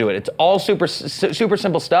be able to do it. It's all super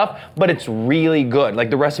simple stuff, but it's really good. Like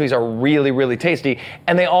the recipes are really, really tasty,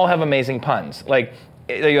 and they all have amazing puns. Like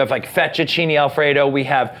you have like fettuccine Alfredo. We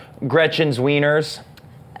have Gretchen's Wieners.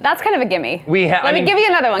 That's kind of a gimme. Give me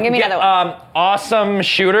another one. Give me another one. Awesome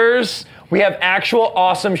shooters. We have actual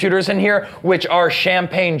awesome shooters in here, which are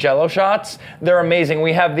champagne Jello shots. They're amazing.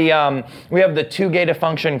 We have the two gay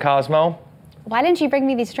dysfunction Cosmo. Why didn't you bring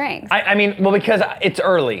me these drinks? I mean, well, because it's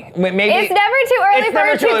early. Maybe it's never too early for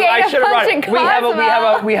a two gay dysfunction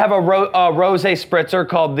Cosmo. We have a rosé spritzer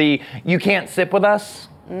called the You Can't Sip With Us.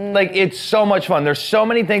 Like, it's so much fun. There's so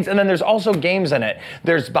many things, and then there's also games in it.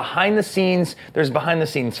 There's behind the scenes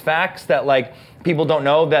facts that like people don't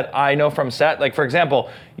know that I know from set. Like, for example,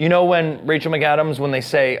 you know when Rachel McAdams, when they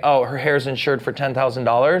say, oh, her hair's insured for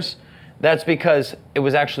 $10,000, that's because it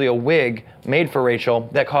was actually a wig made for Rachel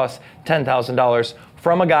that cost $10,000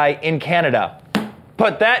 from a guy in Canada.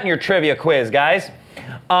 Put that in your trivia quiz, guys.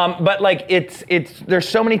 But like there's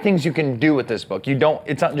so many things you can do with this book.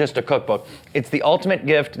 It's not just a cookbook. It's the ultimate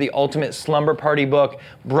gift, the ultimate slumber party book,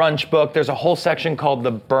 brunch book. There's a whole section called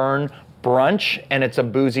the Burn Brunch, and it's a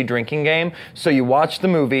boozy drinking game. So you watch the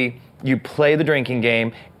movie, you play the drinking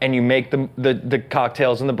game, and you make the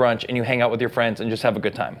cocktails and the brunch, and you hang out with your friends and just have a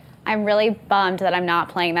good time. I'm really bummed that I'm not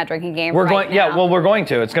playing that drinking game now. We're going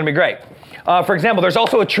to. It's going to be great. For example, there's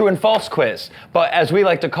also a true and false quiz, but as we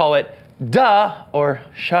like to call it, duh or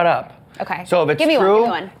shut up. Okay. So if it's give me true,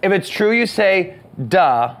 one. If it's true, you say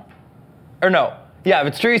duh, or no. Yeah, if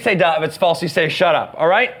it's true, you say duh. If it's false, you say shut up. All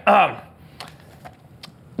right.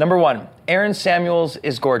 Number one, Aaron Samuels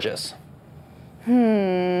is gorgeous.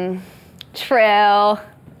 True. Duh.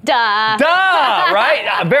 Duh.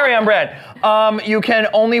 Right. Very on brand. You can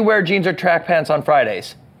only wear jeans or track pants on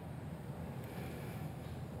Fridays.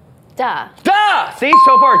 Duh. Duh! See,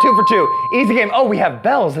 so far, 2 for 2. Easy game. Oh, we have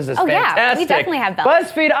bells. This is fantastic. Yeah, we definitely have bells.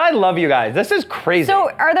 BuzzFeed, I love you guys. This is crazy. So,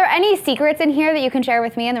 are there any secrets in here that you can share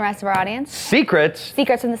with me and the rest of our audience? Secrets?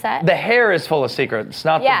 Secrets in the set? The hair is full of secrets,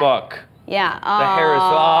 not the book. Yeah. The hair is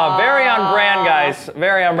very on brand, guys.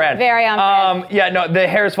 Very on brand. Very on brand. Yeah, no, the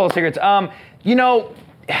hair is full of secrets. You know,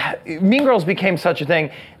 Mean Girls became such a thing.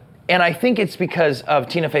 And I think it's because of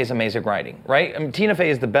Tina Fey's amazing writing, right? I mean, Tina Fey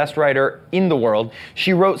is the best writer in the world.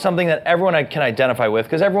 She wrote something that everyone can identify with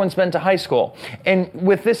because everyone's been to high school. And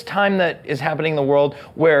with this time that is happening in the world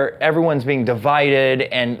where everyone's being divided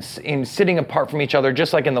and sitting apart from each other,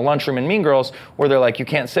 just like in the lunchroom in Mean Girls, where they're like, you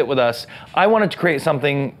can't sit with us. I wanted to create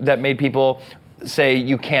something that made people say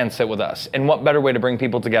you can sit with us. And what better way to bring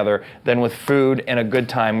people together than with food and a good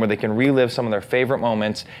time where they can relive some of their favorite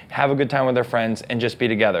moments, have a good time with their friends, and just be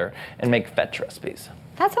together and make fetch recipes.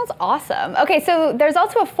 That sounds awesome. Okay, so there's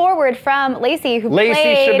also a foreword from Lacey, who Lacey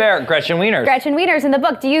played Chabert, Gretchen Wieners. Gretchen Wieners in the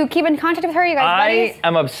book. Do you keep in contact with her? You guys buddies? I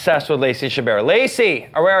am obsessed with Lacey Chabert. Lacey,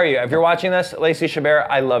 where are you? If you're watching this, Lacey Chabert,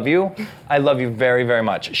 I love you. I love you very, very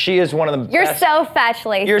much. She is one of the You're best. so fetch,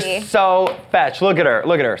 Lacey. You're so fetch. Look at her.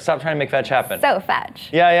 Look at her. Stop trying to make fetch happen. So fetch.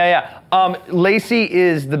 Yeah. Lacey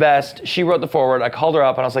is the best. She wrote the foreword. I called her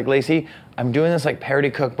up and I was like, Lacey, I'm doing this like parody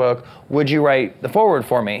cookbook. Would you write the foreword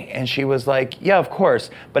for me? And she was like, yeah, of course.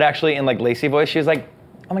 But actually in like Lacey voice, she was like,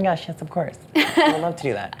 oh my gosh, yes, of course. I would love to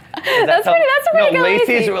do that. That's a pretty good Lacey's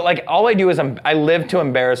Lacey. like, all I do is I live to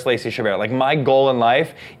embarrass Lacey Chabert. Like my goal in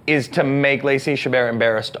life is to make Lacey Chabert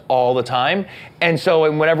embarrassed all the time. And so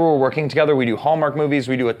whenever we're working together, we do Hallmark movies.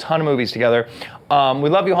 We do a ton of movies together. We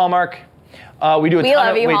love you, Hallmark. We do a ton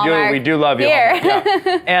love you, Hallmark. We do love you. Here. Hallmark,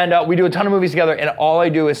 yeah. And we do a ton of movies together, and all I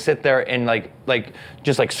do is sit there and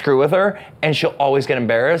just screw with her, and she'll always get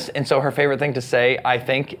embarrassed. And so her favorite thing to say, I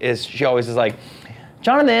think, is she always is like,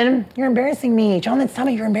 Jonathan, you're embarrassing me. Jonathan, stop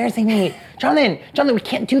it, you're embarrassing me. Jonathan, we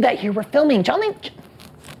can't do that here. We're filming. Jonathan,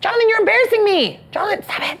 you're embarrassing me. Jonathan,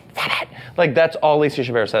 stop it. Like that's all Lacey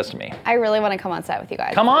Chabert says to me. I really want to come on set with you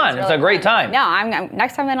guys. Come on, it's a great time. No, I'm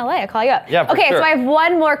next time I'm in LA, I'll call you up. Yeah, for okay, sure. so I have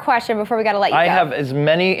one more question before we gotta let you go. I have as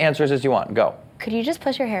many answers as you want. Go. Could you just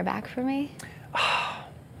push your hair back for me?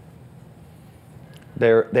 They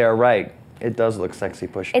are right. It does look sexy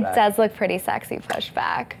pushed It back. does look pretty sexy pushed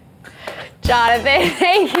back. Jonathan,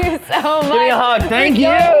 thank you so much. Give me a hug. Thank for you.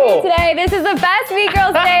 joining me today. This is the best Mean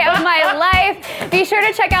Girls day of my life. Be sure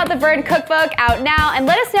to check out the Burn Cookbook out now and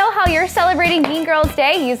let us know how you're celebrating Mean Girls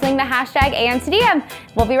Day using the hashtag AMTDM.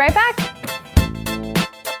 We'll be right back.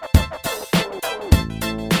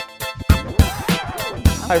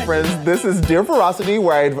 Hi friends, this is Dear Ferocity,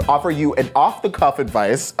 where I offer you an off-the-cuff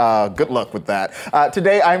advice. Good luck with that.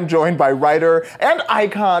 Today I'm joined by writer and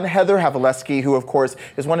icon Heather Havaleski, who of course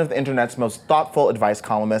is one of the internet's most thoughtful advice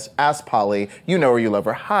columnists. Ask Polly, you know her, you love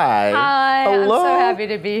her. Hi. Hi, Hello. I'm so happy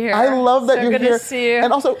to be here. I love that so you're good here. to see you.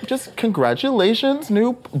 And also, just congratulations,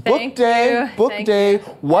 new book Thank day. you. Book Thank day. you.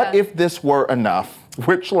 What Yeah. if this were enough?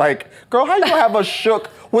 Which, girl, how you gonna have us shook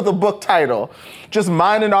with a book title? Just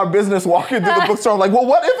minding our business, walking through the bookstore, like, well,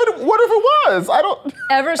 what if it was? I don't.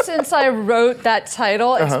 Ever since I wrote that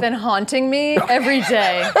title, it's been haunting me every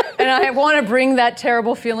day, and I want to bring that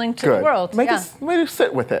terrible feeling to the world. Make us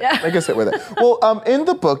sit with it. Make us sit with it. Well, in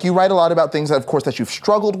the book, you write a lot about things that, of course, that you've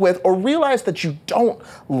struggled with or realized that you don't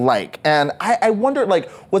like. And I wonder,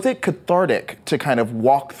 was it cathartic to kind of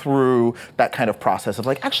walk through that kind of process of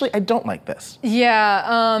actually, I don't like this?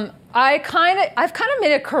 Yeah, I've kind of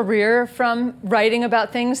made a career from writing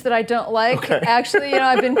about things that I don't like. Okay. Actually,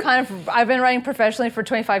 I've been writing professionally for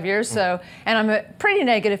 25 years, and I'm a pretty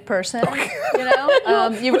negative person.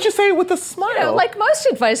 But you say it with a smile. Like most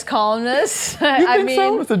advice columnists. You think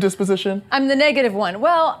so? It's a disposition. I'm the negative one.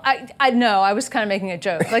 Well, I know. I was kind of making a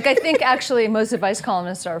joke. I think actually most advice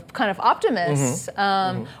columnists are kind of optimists,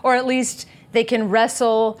 or at least they can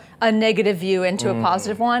wrestle a negative view into a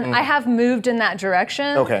positive one. I have moved in that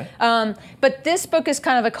direction. Okay. But this book is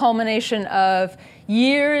kind of a culmination of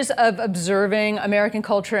years of observing American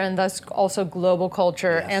culture and thus also global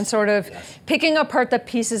culture, and sort of picking apart the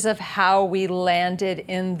pieces of how we landed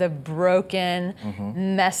in the broken,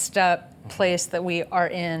 messed up place that we are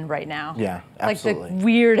in right now. Yeah, absolutely. Like the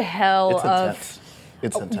weird hell It's of intense.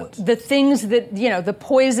 It's intense. the things that, the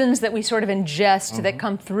poisons that we sort of ingest that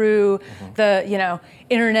come through the,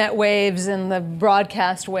 internet waves and the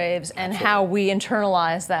broadcast waves, and how we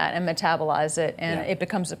internalize that and metabolize it, and it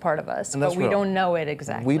becomes a part of us. And But that's we real. don't know it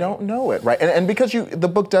exactly. We don't know it, right? And because the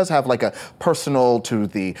book does have a personal to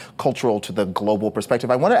the cultural to the global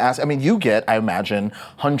perspective, I want to ask, you get, I imagine,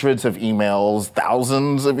 hundreds of emails,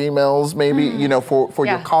 thousands of emails maybe, for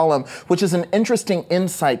your column, which is an interesting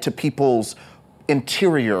insight to people's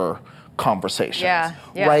interior conversations,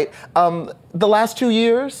 right? The last 2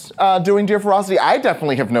 years doing Dear Ferocity, I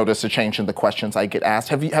definitely have noticed a change in the questions I get asked.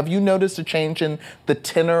 Have you noticed a change in the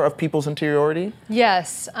tenor of people's interiority?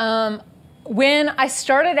 Yes. When I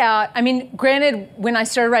started out, granted, when I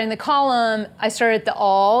started writing the column, I started at The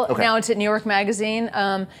All. Okay. Now it's at New York Magazine.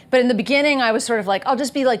 But in the beginning, I was sort of I'll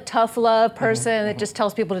just be tough love person that just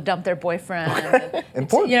tells people to dump their boyfriend. Okay.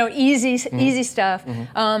 Important. Easy stuff.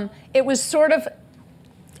 It was sort of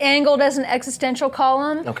angled as an existential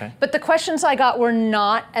column, but the questions I got were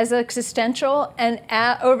not as existential. And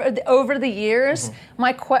over the years,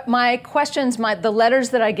 my questions, the letters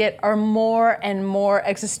that I get are more and more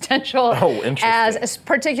existential. Oh, interesting. As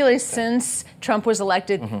particularly since Trump was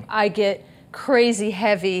elected, I get crazy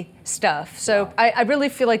heavy stuff. So I really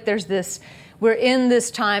feel like there's this we're in this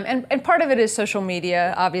time, and part of it is social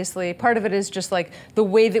media, obviously. Part of it is just like the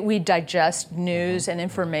way that we digest news and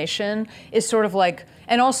information is sort of like,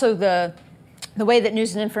 and also the way that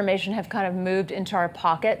news and information have kind of moved into our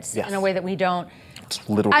pockets in a way that we don't. It's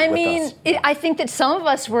literally with us. I think that some of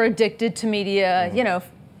us were addicted to media,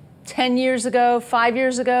 10 years ago, 5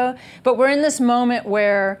 years ago, but we're in this moment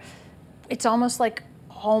where it's almost like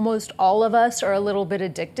almost all of us are a little bit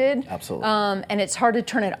addicted. Absolutely. And it's hard to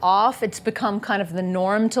turn it off. It's become kind of the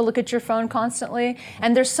norm to look at your phone constantly.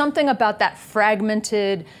 And there's something about that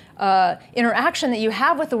fragmented interaction that you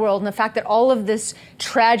have with the world and the fact that all of this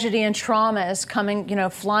tragedy and trauma is coming,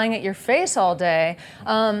 flying at your face all day.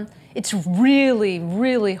 It's really,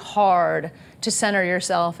 really hard to center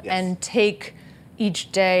yourself and take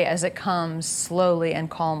each day as it comes slowly and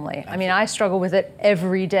calmly. I mean, I struggle with it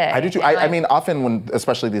every day. I do too. I mean, often when,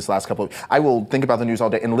 especially these last couple of, I will think about the news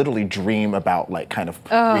all day and literally dream about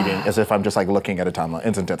reading as if I'm just like looking at a timeline.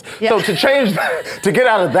 It's intense. Yeah. So to change, to get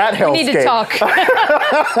out of that hellscape. We need to talk.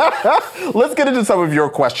 Let's get into some of your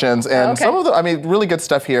questions and some of the, really good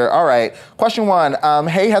stuff here. All right, question one.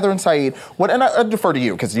 Hey, Heather and Saeed, and I defer to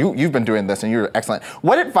you because you've been doing this and you're excellent.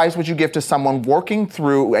 What advice would you give to someone working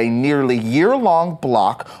through a nearly year-long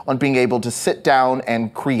block on being able to sit down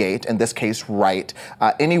and create, in this case, write?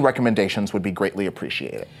 Any recommendations would be greatly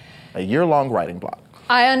appreciated. A year-long writing block.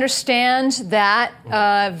 I understand that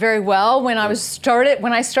very well. When I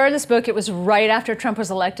started this book, it was right after Trump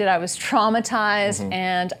was elected. I was traumatized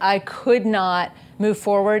and I could not move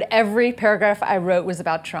forward. Every paragraph I wrote was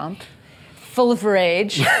about Trump, full of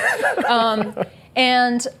rage.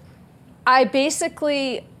 And I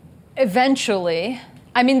basically, eventually,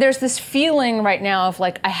 there's this feeling right now of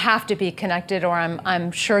like I have to be connected or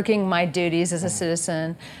I'm shirking my duties as a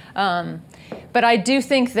citizen. But I do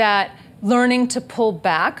think that learning to pull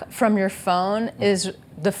back from your phone is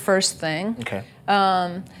the first thing. Okay.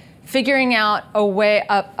 Figuring out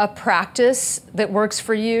a practice that works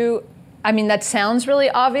for you. That sounds really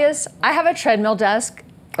obvious. I have a treadmill desk.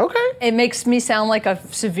 Okay. It makes me sound like a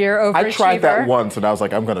severe overachiever. I tried that once and I was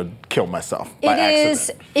like, I'm gonna kill myself by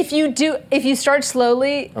accident. If you start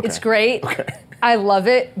slowly, it's great. Okay. I love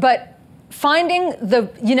it. But finding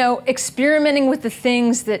experimenting with the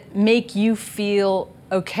things that make you feel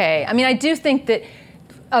okay. I do think that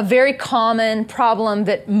a very common problem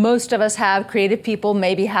that most of us have, creative people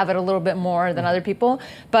maybe have it a little bit more than other people,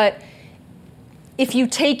 but if you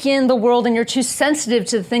take in the world and you're too sensitive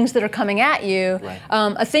to the things that are coming at you,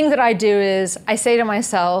 a thing that I do is I say to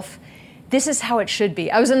myself, this is how it should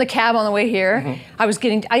be. I was in the cab on the way here. I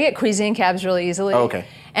get queasy in cabs really easily. Oh, okay.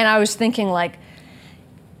 And I was thinking like,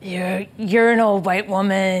 you're an old white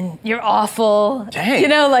woman. You're awful.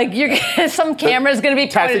 Dang. Some camera's gonna be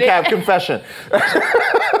pointed taxi cab confession.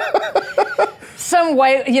 Some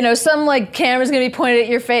camera's gonna be pointed at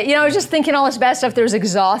your face. I was just thinking all this bad stuff. There was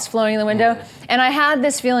exhaust flowing in the window. And I had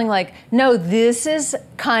this feeling like, no, this is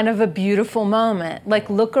kind of a beautiful moment. Like,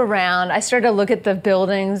 look around. I started to look at the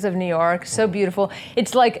buildings of New York, so beautiful.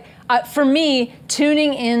 It's like, for me,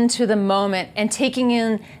 tuning into the moment and taking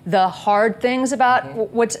in the hard things about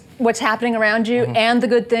what's happening around you and the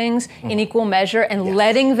good things in equal measure and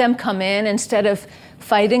letting them come in instead of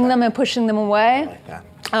fighting them and pushing them away. I like that.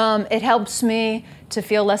 It helps me to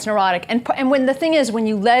feel less neurotic. And when the thing is, when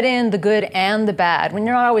you let in the good and the bad, when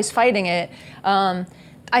you're not always fighting it,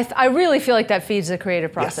 I really feel like that feeds the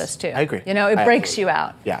creative process too. I agree. It breaks you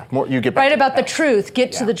out. Yeah, more you get back Write to about the truth.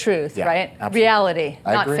 Get to the truth. Right. Absolutely. Reality,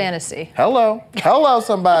 I not agree. fantasy. Hello,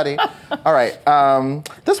 somebody. All right.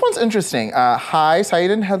 This one's interesting. Hi, Saeed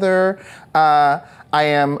and Heather. I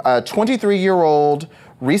am a 23-year-old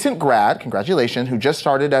recent grad, congratulations, who just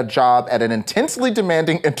started a job at an intensely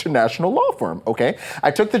demanding international law firm, okay?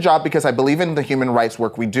 I took the job because I believe in the human rights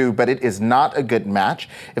work we do, but it is not a good match.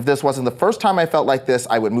 If this wasn't the first time I felt like this,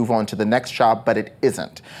 I would move on to the next job, but it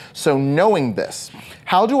isn't. So knowing this,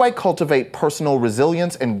 how do I cultivate personal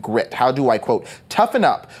resilience and grit? How do I, quote, toughen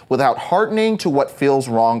up without hardening to what feels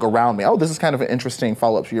wrong around me? Oh, this is kind of an interesting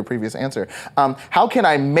follow-up to your previous answer. How can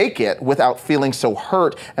I make it without feeling so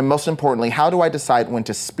hurt? And most importantly, how do I decide when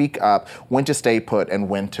to speak up, when to stay put, and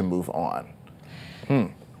when to move on?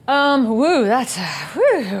 That's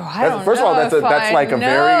first of all, that's like a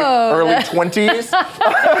very early 20s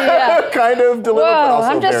kind of dilemma, but also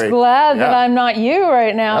I'm just glad that I'm not you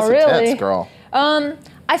right now, that's really. Intense, girl.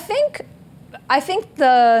 I think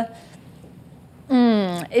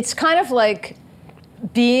it's kind of like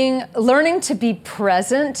learning to be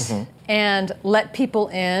present and let people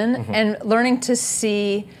in and learning to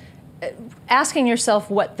see asking yourself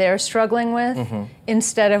what they're struggling with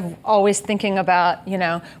instead of always thinking about,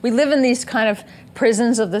 we live in these kind of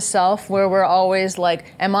prisons of the self where we're always like,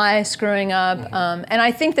 am I screwing up? And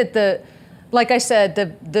I think that like I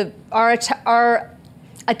said, our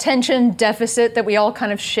attention deficit that we all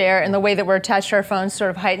kind of share in the way that we're attached to our phones sort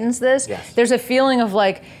of heightens this. Yes. There's a feeling of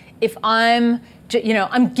like, if I'm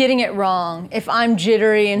getting it wrong, if I'm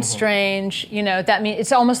jittery and strange, that means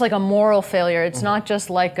it's almost like a moral failure. It's not just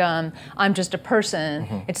like I'm just a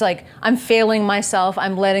person. It's like I'm failing myself,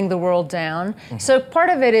 I'm letting the world down. So part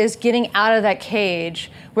of it is getting out of that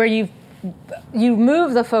cage where you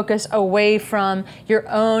move the focus away from your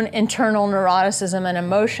own internal neuroticism and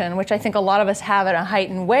emotion, which I think a lot of us have in a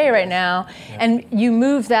heightened way right now, and you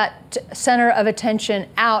move that center of attention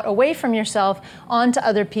out, away from yourself, onto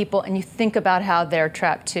other people, and you think about how they're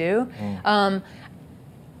trapped too.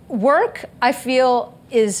 Work, I feel,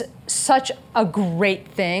 is such a great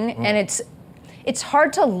thing, and it's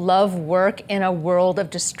hard to love work in a world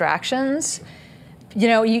of distractions.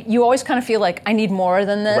 You always kind of feel like I need more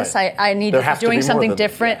than this. Right. I need to be doing something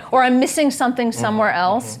different, or I'm missing something somewhere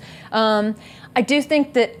else. I do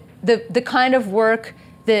think that the kind of work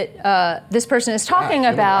that this person is talking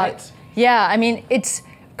about, it's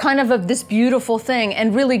kind of this beautiful thing,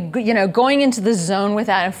 and really, going into the zone with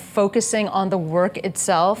that and focusing on the work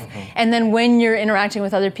itself. And then when you're interacting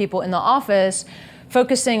with other people in the office,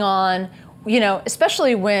 focusing on,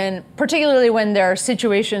 particularly when there are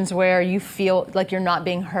situations where you feel like you're not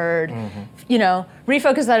being heard,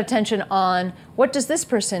 refocus that attention on, what does this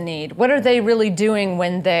person need? What are they really doing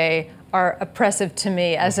when they are oppressive to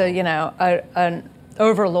me as an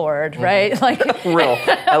overlord, right? Like, real.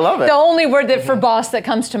 I love it. The only word for boss that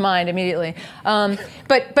comes to mind immediately.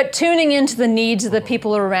 But tuning into the needs of the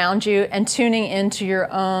people around you and tuning into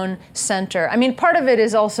your own center. I mean, part of it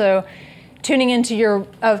is also tuning into your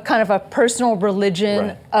kind of a personal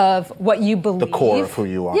religion of what you believe. The core of who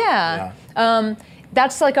you are. Yeah.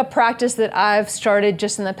 That's like a practice that I've started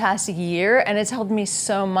just in the past year, and it's helped me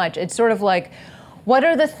so much. It's sort of like, what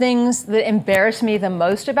are the things that embarrass me the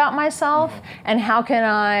most about myself, and how can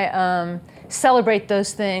I celebrate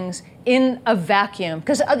those things in a vacuum?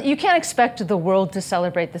 Because you can't expect the world to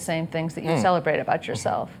celebrate the same things that you celebrate about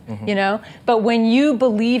yourself, But when you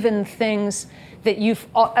believe in things that you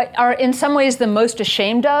are in some ways the most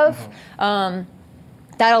ashamed of, that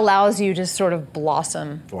allows you to sort of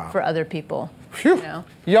blossom for other people.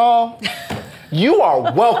 Y'all, you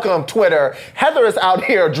are welcome, Twitter. Heather is out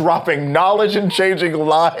here dropping knowledge and changing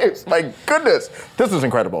lives. My goodness, this is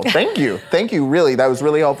incredible. Thank you. Thank you, really. That was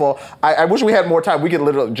really helpful. I wish we had more time. We could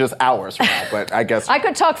literally just hours from now, but I guess. I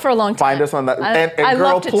could talk for a long time. Find us on that. And I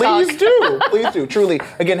girl, love to please talk. do. Please do. Truly.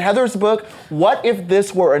 Again, Heather's book, What If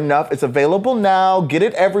This Were Enough? It's available now. Get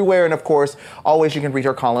it everywhere. And of course, always you can read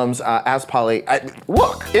her columns. Ask Polly.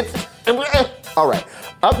 Look, it's. All right.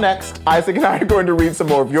 Up next, Isaac and I are going to read some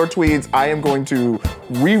more of your tweets. I am going to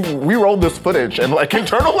re-roll this footage and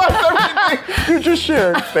internalize everything you just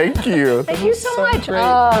shared. Thank you. Thank you so much.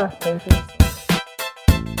 Thank you.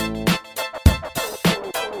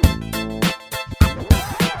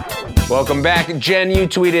 Welcome back. Jen, you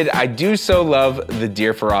tweeted, I do so love the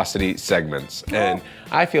Dear Ferocity segments. And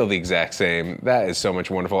I feel the exact same. That is so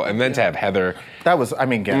much wonderful. And then to have Heather. That was,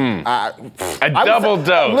 again. A double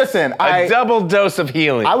dose. Listen, a double dose of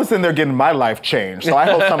healing. I was in there getting my life changed. So I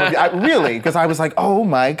hope some of you, really, because I was like, oh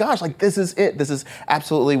my gosh, this is it. This is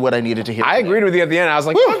absolutely what I needed to hear. I agreed with you at the end. I was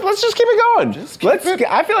like, let's just keep it going.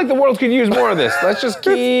 I feel like the world could use more of this. Let's just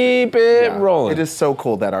keep it rolling. It is so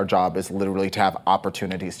cool that our job is literally to have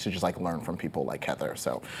opportunities to just learn from people like Heather.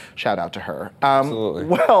 So shout out to her. Absolutely.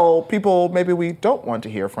 Well, people maybe we don't want to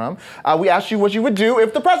hear from. We asked you what you would do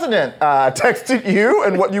if the president texted you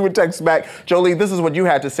and what you would text back. Jolie, this is what you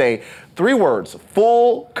had to say. 3 words,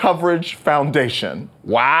 full coverage foundation.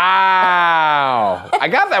 Wow. I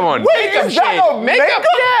got that one. Wait, makeup is that shade. a makeup?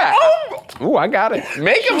 Yeah. Ooh, I got it.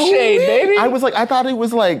 Makeup shade, baby. I was like, I thought it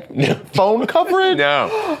was phone coverage.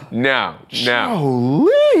 No.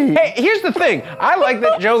 Jolie. Hey, here's the thing. I like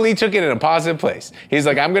that Jolie took it in a positive place. He's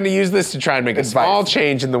like, I'm going to use this to try and make a small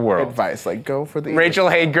change in the world. Advice, go for the. Rachel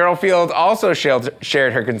Hay Girlfield also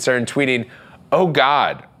shared her concern, tweeting, oh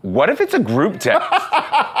God, what if it's a group text?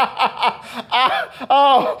 I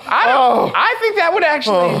think that would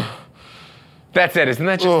actually. That's it. Isn't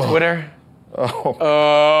that just Twitter?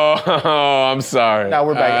 Oh, I'm sorry. Now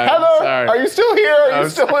we're back. I'm Heather, sorry. are you still here? Are you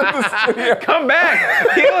still in the studio? Come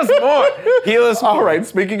back. Heal us more. Heal us more. All right,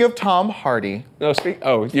 speaking of Tom Hardy. No,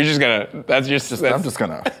 you're just gonna, I'm just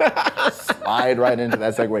gonna slide right into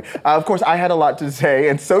that segue. Of course, I had a lot to say,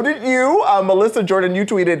 and so did you. Melissa Jordan, you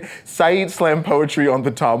tweeted, Saeed slammed poetry on the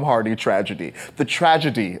Tom Hardy tragedy. The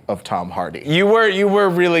tragedy of Tom Hardy. You were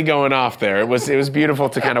really going off there. It was beautiful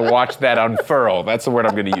to kind of watch that unfurl. That's the word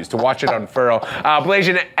I'm gonna use, to watch it unfurl.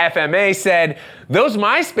 Blasian FMA said, those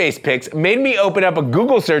MySpace pics made me open up a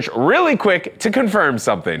Google search really quick to confirm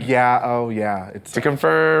something. Yeah, oh yeah. To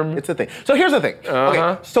confirm. It's a thing. So here's the thing.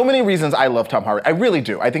 Okay, so many reasons I love Tom Hardy. I really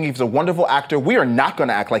do. I think he's a wonderful actor. We are not going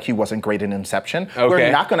to act like he wasn't great in Inception. Okay.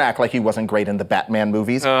 We're not going to act like he wasn't great in the Batman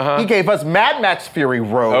movies. He gave us Mad Max Fury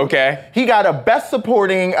Road. Okay. He got a Best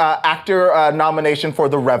Supporting Actor nomination for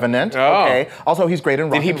The Revenant. Oh. Okay. Also, he's great in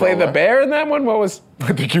Rock Did he and play Roller. the bear in that one? What was?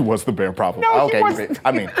 I think he was the bear, probably. No, okay, he wasn't.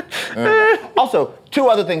 I mean, also, two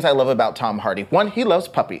other things I love about Tom Hardy. One, he loves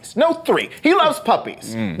puppies. No, three, he loves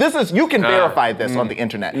puppies. This is, you can verify this on the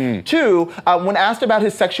internet. Two, when asked about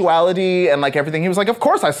his sexuality and like everything, he was like, of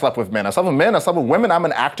course I slept with men. I slept with men, I slept with women, I'm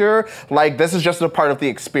an actor. Like, this is just a part of the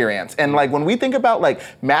experience. And like, when we think about like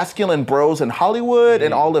masculine bros in Hollywood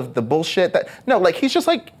and all of the bullshit like, he's just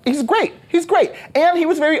like, he's great. He's great. And he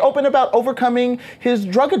was very open about overcoming his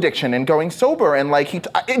drug addiction and going sober. And like,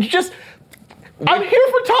 I'm here for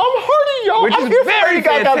Tom Hardy, y'all. Which I'm is here for very Lady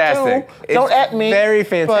Gaga, fantastic. too. Don't at me. Very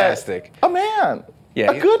fantastic. A man.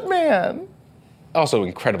 Yeah. A good man. Also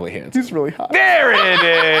incredibly handsome. He's really hot. There it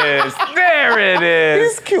is. There it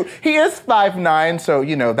is. He's cute. He is 5'9", so,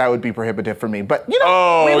 that would be prohibitive for me. But, we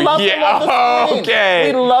love him on the screen.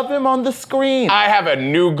 Okay. We love him on the screen. I have a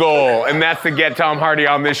new goal, and that's to get Tom Hardy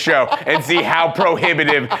on this show and see how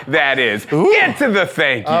prohibitive that is. Ooh. Get to the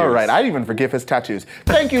thank yous. All right, I didn't even forgive his tattoos.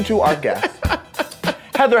 Thank you to our guests.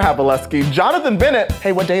 Heather Havaleski, Jonathan Bennett.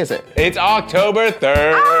 Hey, what day is it? It's October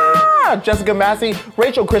 3rd. Jessica Massey,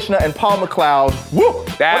 Rachel Krishna, and Paul McLeod. Woo!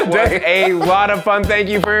 That was a lot of fun. Thank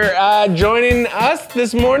you for joining us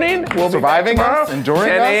this morning. We'll surviving be back tomorrow, us, enduring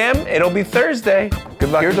 10 us. a.m. It'll be Thursday. Good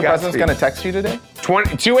luck. Here's the president's going to text you today?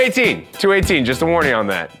 218. 218. Just a warning on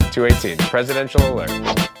that. 218. Presidential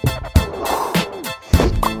alert.